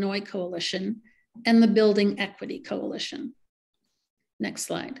Vote Illinois Coalition and the Building Equity Coalition. Next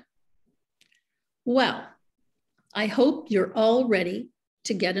slide. Well, I hope you're all ready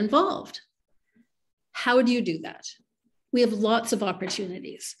to get involved. How do you do that? We have lots of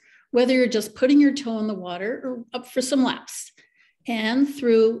opportunities, whether you're just putting your toe in the water or up for some laps. And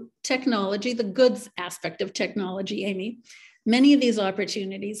through technology, the goods aspect of technology, Amy, many of these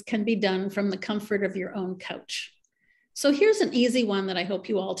opportunities can be done from the comfort of your own couch. So here's an easy one that I hope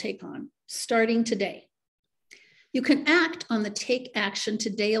you all take on, starting today. You can act on the Take Action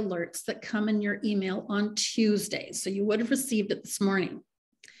Today alerts that come in your email on Tuesday. So you would have received it this morning.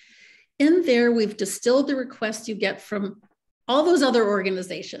 In there, we've distilled the requests you get from all those other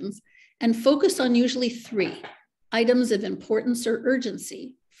organizations and focus on usually 3 items of importance or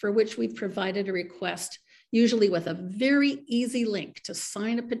urgency for which we've provided a request, usually with a very easy link to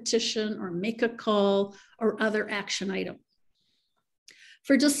sign a petition or make a call or other action item.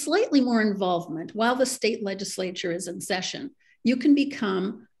 For just slightly more involvement while the state legislature is in session, you can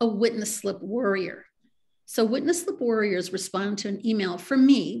become a witness slip warrior. So witness slip warriors respond to an email from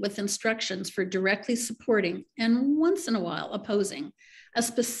me with instructions for directly supporting and once in a while opposing a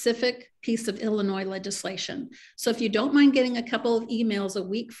specific piece of Illinois legislation. So if you don't mind getting a couple of emails a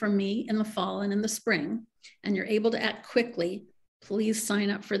week from me in the fall and in the spring, and you're able to act quickly, please sign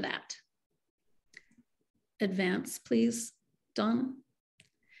up for that. Advance, please, Dawn.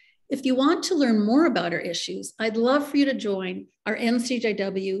 If you want to learn more about our issues, I'd love for you to join our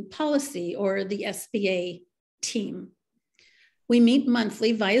NCJW policy or the SBA team. We meet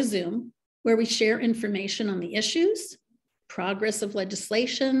monthly via Zoom, where we share information on the issues, progress of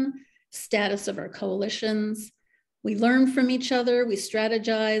legislation, status of our coalitions. We learn from each other, we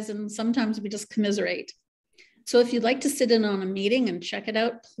strategize, and sometimes we just commiserate. So if you'd like to sit in on a meeting and check it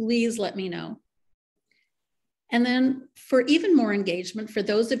out, please let me know. And then for even more engagement, for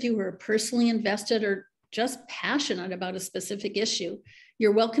those of you who are personally invested or just passionate about a specific issue,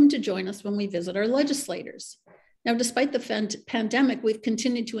 you're welcome to join us when we visit our legislators. Now, despite the pandemic, we've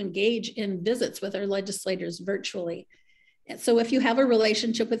continued to engage in visits with our legislators virtually. So if you have a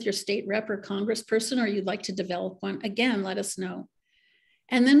relationship with your state rep or congressperson, or you'd like to develop one, again, let us know.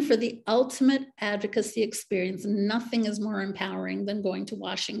 And then for the ultimate advocacy experience, nothing is more empowering than going to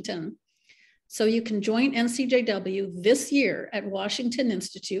Washington. So you can join NCJW this year at Washington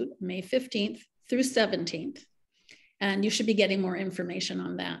Institute, May 15th through 17th. And you should be getting more information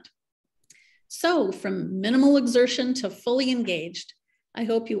on that. So from minimal exertion to fully engaged, I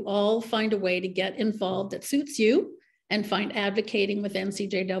hope you all find a way to get involved that suits you and find advocating with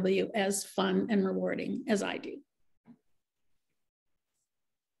NCJW as fun and rewarding as I do.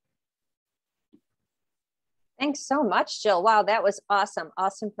 Thanks so much, Jill. Wow, that was awesome.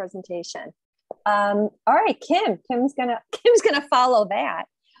 Awesome presentation. All right, Kim's gonna follow that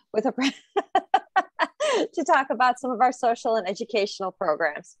with a to talk about some of our social and educational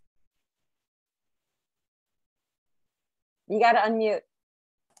programs. You got to unmute.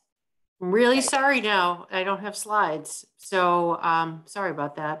 I'm really sorry now. I don't have slides. So sorry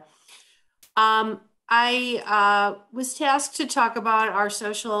about that. I was tasked to talk about our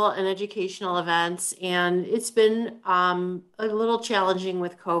social and educational events, and it's been a little challenging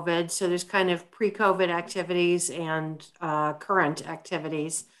with COVID. So there's kind of pre-COVID activities and current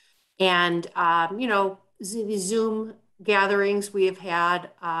activities. And, you know, the Zoom gatherings we have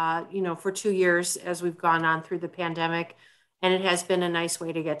had, you know, for 2 years as we've gone on through the pandemic, and it has been a nice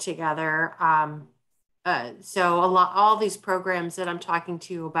way to get together. So all these programs that I'm talking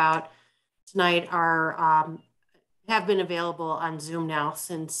to you about tonight are have been available on Zoom now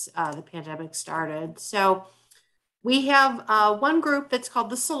since the pandemic started. So we have one group that's called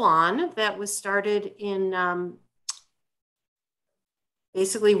the Salon that was started in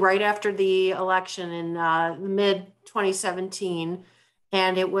basically right after the election in mid 2017.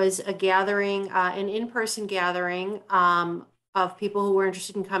 And it was a gathering, an in-person gathering of people who were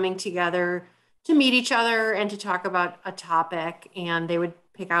interested in coming together to meet each other and to talk about a topic. And they would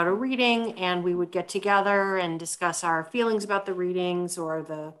pick out a reading and we would get together and discuss our feelings about the readings or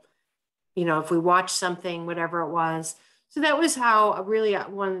the, you know, if we watched something, whatever it was. So that was how really I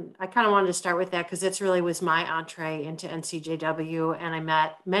kind of wanted to start with that because that's really was my entree into NCJW. And I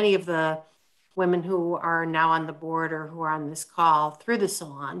met many of the women who are now on the board or who are on this call through the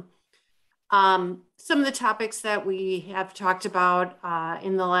Salon. Some of the topics that we have talked about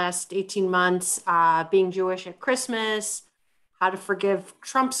in the last 18 months, being Jewish at Christmas, how to forgive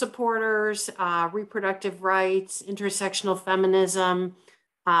Trump supporters, reproductive rights, intersectional feminism.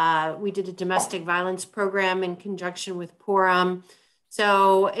 We did a domestic violence program in conjunction with Purim.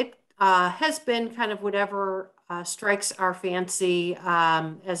 So it has been kind of whatever strikes our fancy,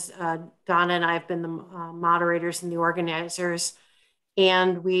 as Donna and I have been the moderators and the organizers.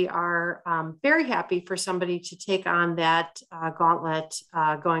 And we are very happy for somebody to take on that gauntlet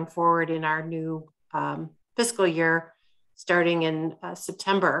going forward in our new fiscal year, starting in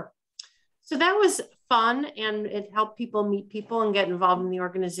September. So that was fun, and it helped people meet people and get involved in the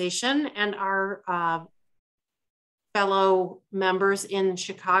organization. And our fellow members in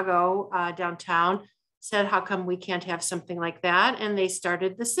Chicago downtown said, how come we can't have something like that? And they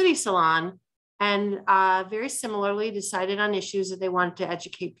started the City Salon, and very similarly decided on issues that they wanted to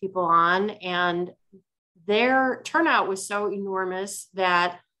educate people on. And their turnout was so enormous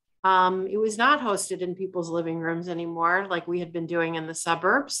that it was not hosted in people's living rooms anymore, like we had been doing in the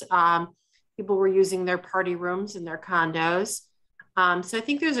suburbs. People were using their party rooms in their condos. So I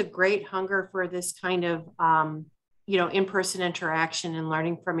think there's a great hunger for this kind of, you know, in-person interaction and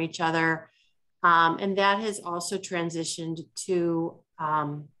learning from each other. And that has also transitioned to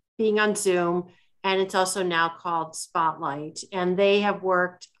being on Zoom, and it's also now called Spotlight. And they have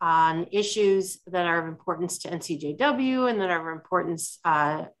worked on issues that are of importance to NCJW and that are of importance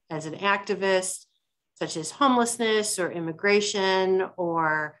as an activist, such as homelessness or immigration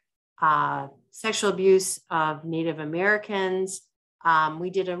or sexual abuse of Native Americans.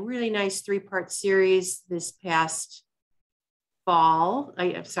 We did a really nice 3-part series this past fall.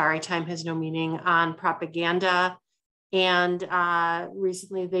 I'm sorry, time has no meaning, on propaganda. And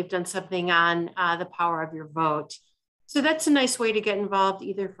recently they've done something on the power of your vote. So that's a nice way to get involved,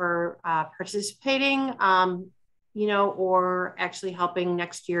 either for participating, you know, or actually helping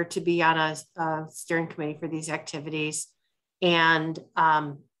next year to be on a steering committee for these activities. And,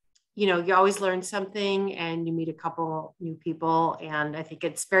 you know, you always learn something and you meet a couple new people. And I think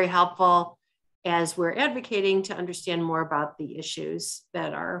it's very helpful as we're advocating to understand more about the issues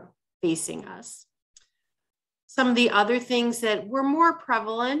that are facing us. Some of the other things that were more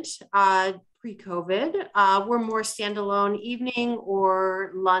prevalent pre-COVID were more standalone evening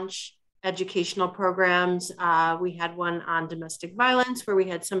or lunch educational programs. We had one on domestic violence where we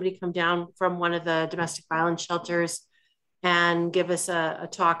had somebody come down from one of the domestic violence shelters and give us a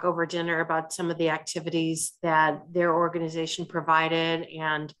talk over dinner about some of the activities that their organization provided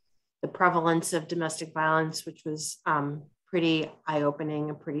and the prevalence of domestic violence, which was pretty eye-opening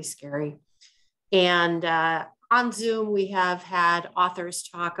and pretty scary. And on Zoom, we have had authors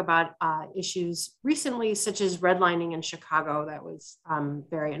talk about issues recently, such as redlining in Chicago. That was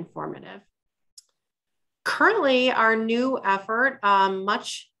very informative. Currently, our new effort,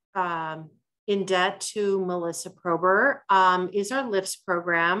 much in debt to Melissa Prober, is our LIFTS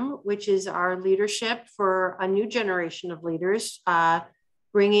program, which is our leadership for a new generation of leaders,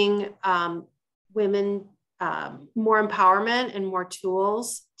 bringing women more empowerment and more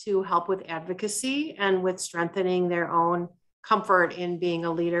tools to help with advocacy and with strengthening their own comfort in being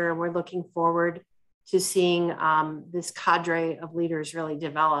a leader. And we're looking forward to seeing this cadre of leaders really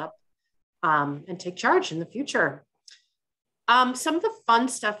develop and take charge in the future. Some of the fun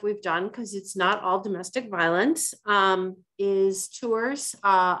stuff we've done, because it's not all domestic violence, is tours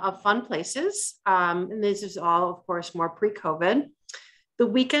of fun places. And this is all, of course, more pre-COVID. The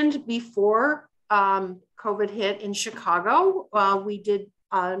weekend before COVID hit in Chicago, we did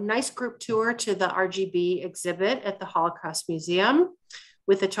a nice group tour to the RGB exhibit at the Holocaust Museum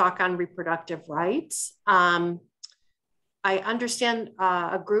with a talk on reproductive rights. I understand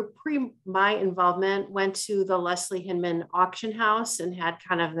a group pre my involvement went to the Leslie Hinman auction house and had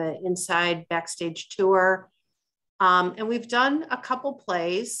kind of the inside backstage tour. And we've done a couple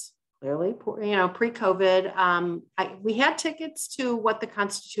plays, clearly, pre-COVID. We had tickets to What the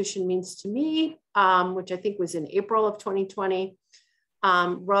Constitution Means to Me, which I think was in April of 2020.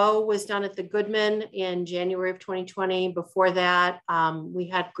 Roe was done at the Goodman in January of 2020. Before that, we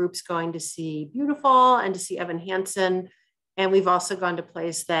had groups going to see Beautiful and to see Evan Hansen. And we've also gone to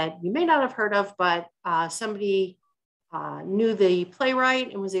plays that you may not have heard of, but somebody knew the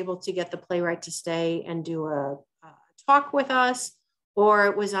playwright and was able to get the playwright to stay and do a talk with us, or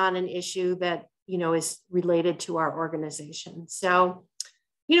it was on an issue that, is related to our organization. So,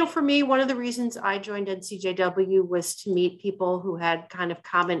 for me, one of the reasons I joined NCJW was to meet people who had kind of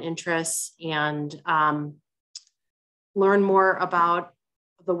common interests and learn more about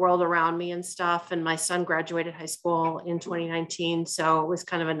the world around me and stuff. And my son graduated high school in 2019. So it was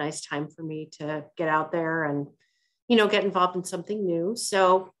kind of a nice time for me to get out there and, get involved in something new.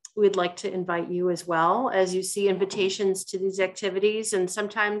 So we'd like to invite you as well, as you see invitations to these activities. And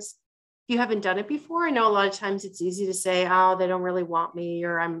sometimes if you haven't done it before, I know a lot of times it's easy to say, oh, they don't really want me,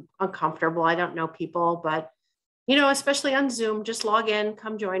 or I'm uncomfortable, I don't know people, but especially on Zoom, just log in,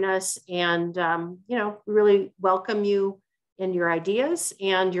 come join us. And, we really welcome you in your ideas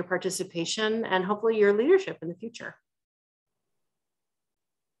and your participation and hopefully your leadership in the future.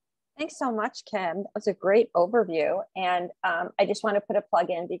 Thanks so much, Kim. That was a great overview. And I just want to put a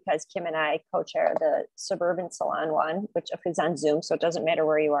plug in because Kim and I co-chair the Suburban Salon one, which is on Zoom, so it doesn't matter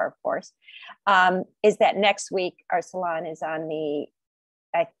where you are, of course, is that next week our salon is on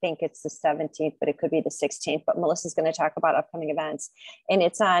I think it's the 17th, but it could be the 16th, but Melissa's going to talk about upcoming events. And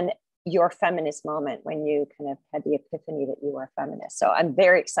it's on your feminist moment, when you kind of had the epiphany that you were a feminist. So I'm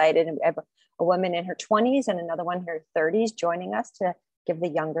very excited. And we have a woman in her 20s and another one in her 30s joining us to give the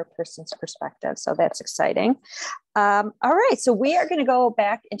younger person's perspective. So that's exciting. All right, so we are going to go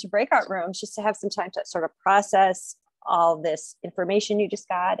back into breakout rooms just to have some time to sort of process all this information you just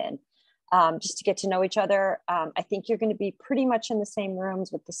got and just to get to know each other. I think you're going to be pretty much in the same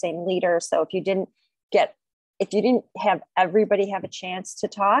rooms with the same leader. So if you didn't have everybody have a chance to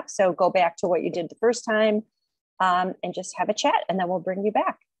talk, so go back to what you did the first time and just have a chat, and then we'll bring you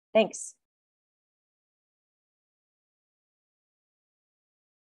back. Thanks.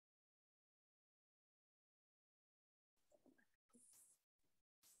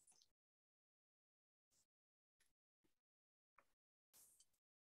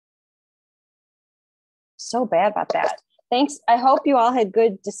 So bad about that. Thanks. I hope you all had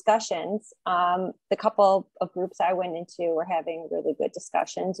good discussions. The couple of groups I went into were having really good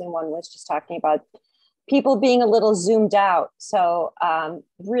discussions, and one was just talking about people being a little zoomed out. So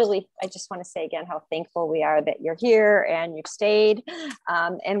really, I just want to say again how thankful we are that you're here and you've stayed.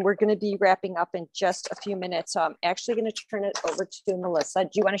 And we're going to be wrapping up in just a few minutes. So I'm actually going to turn it over to Melissa.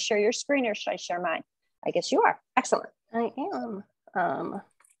 Do you want to share your screen or should I share mine? I guess you are. Excellent. I am.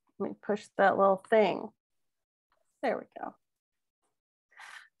 Let me push that little thing. There we go.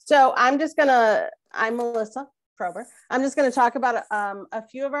 So I'm Melissa Prober. I'm just going to talk about a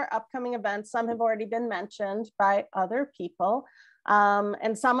few of our upcoming events. Some have already been mentioned by other people,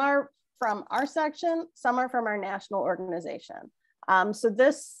 and some are from our section, some are from our national organization. So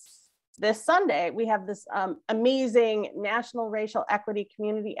this Sunday, we have this amazing National Racial Equity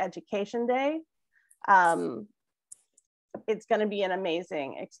Community Education Day. It's going to be an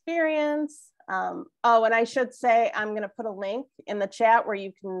amazing experience. Oh, and I should say, I'm going to put a link in the chat where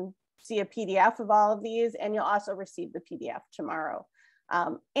you can see a PDF of all of these, and you'll also receive the PDF tomorrow.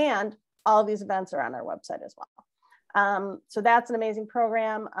 And all of these events are on our website as well. So that's an amazing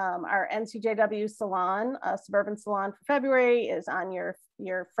program. Our NCJW Salon, Suburban Salon for February is on your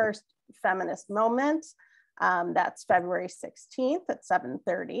first feminist moment. That's February 16th at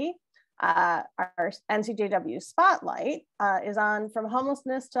 7:30. Our NCJW Spotlight is on From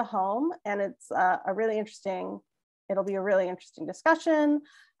Homelessness to Home, and it's it'll be a really interesting discussion,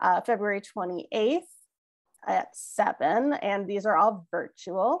 February 28th at 7, and these are all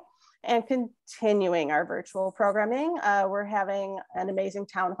virtual. And continuing our virtual programming, we're having an amazing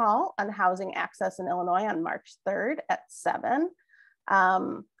town hall on housing access in Illinois on March 3rd at 7.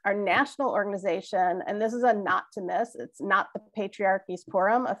 Our national organization, and this is a not to miss, it's Not the Patriarchy's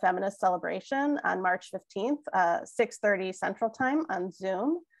Purim, a feminist celebration on March 15th, 6:30 Central Time on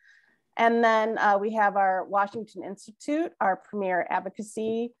Zoom. And then we have our Washington Institute, our premier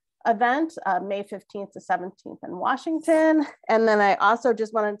advocacy event, May 15th to 17th in Washington. And then I also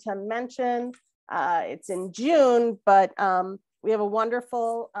just wanted to mention, it's in June, but we have a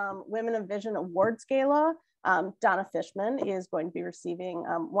wonderful Women of Vision Awards Gala. Donna Fishman is going to be receiving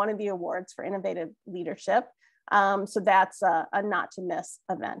one of the awards for innovative leadership. So that's a not to miss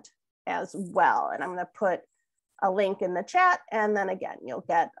event as well. And I'm going to put a link in the chat. And then again, you'll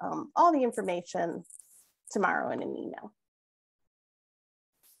get all the information tomorrow in an email.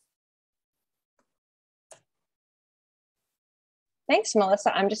 Thanks,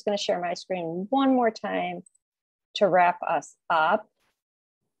 Melissa. I'm just going to share my screen one more time to wrap us up.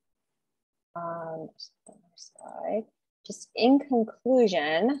 Slide. Just in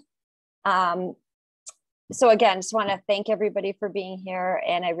conclusion, so again, just want to thank everybody for being here,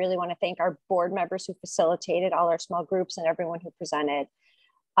 and I really want to thank our board members who facilitated all our small groups and everyone who presented.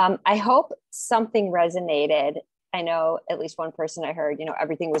 I hope something resonated. I know at least one person I heard, you know,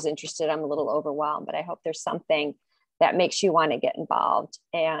 everything was interested. I'm a little overwhelmed, but I hope there's something that makes you want to get involved.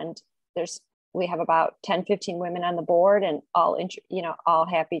 And we have about 10, 15 women on the board, and all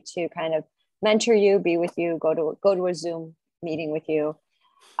happy to kind of mentor you, be with you, go to a Zoom meeting with you.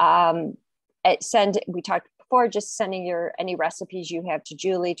 We talked before, just sending any recipes you have to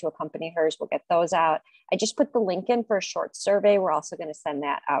Julie to accompany hers. We'll get those out. I just put the link in for a short survey. We're also going to send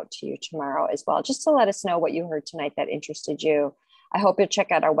that out to you tomorrow as well, just to let us know what you heard tonight that interested you. I hope you'll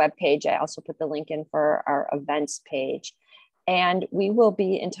check out our webpage. I also put the link in for our events page, and we will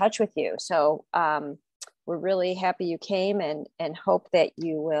be in touch with you. So we're really happy you came, and hope that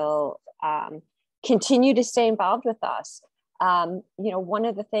you will continue to stay involved with us. One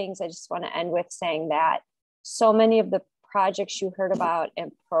of the things I just want to end with saying that so many of the projects you heard about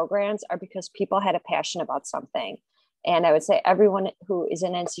and programs are because people had a passion about something. And I would say everyone who is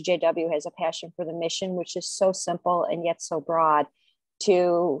in NCJW has a passion for the mission, which is so simple and yet so broad,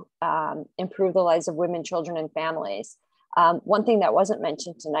 to improve the lives of women, children, and families. One thing that wasn't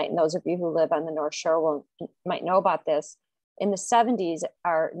mentioned tonight, and those of you who live on the North Shore might know about this, in the 70s,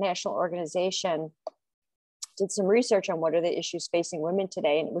 our national organization did some research on what are the issues facing women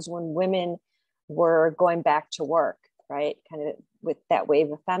today. And it was when women were going back to work, right? Kind of with that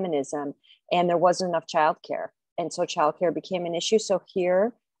wave of feminism, and there wasn't enough childcare. And so childcare became an issue. So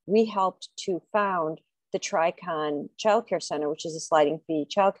here we helped to found the Tricon Childcare Center, which is a sliding fee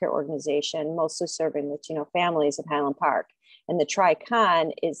childcare organization, mostly serving Latino families in Highland Park. And the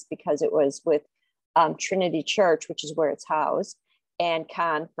Tricon is because it was with Trinity Church, which is where it's housed, and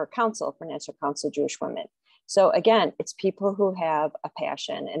Con for Council, for National Council of Jewish Women. So again, it's people who have a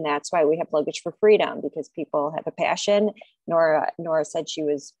passion, and that's why we have Luggage for Freedom, because people have a passion. Nora said she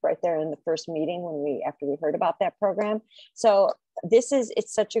was right there in the first meeting after we heard about that program. So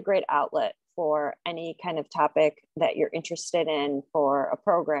it's such a great outlet for any kind of topic that you're interested in, for a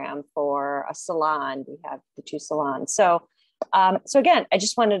program, for a salon. We have the 2 salons. So again, I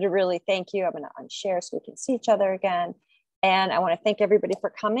just wanted to really thank you. I'm going to unshare so we can see each other again. And I want to thank everybody for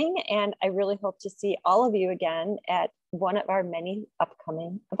coming. And I really hope to see all of you again at one of our many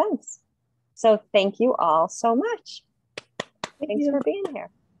upcoming events. So thank you all so much. Thanks for being here.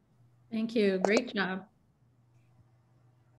 Thank you. Great job.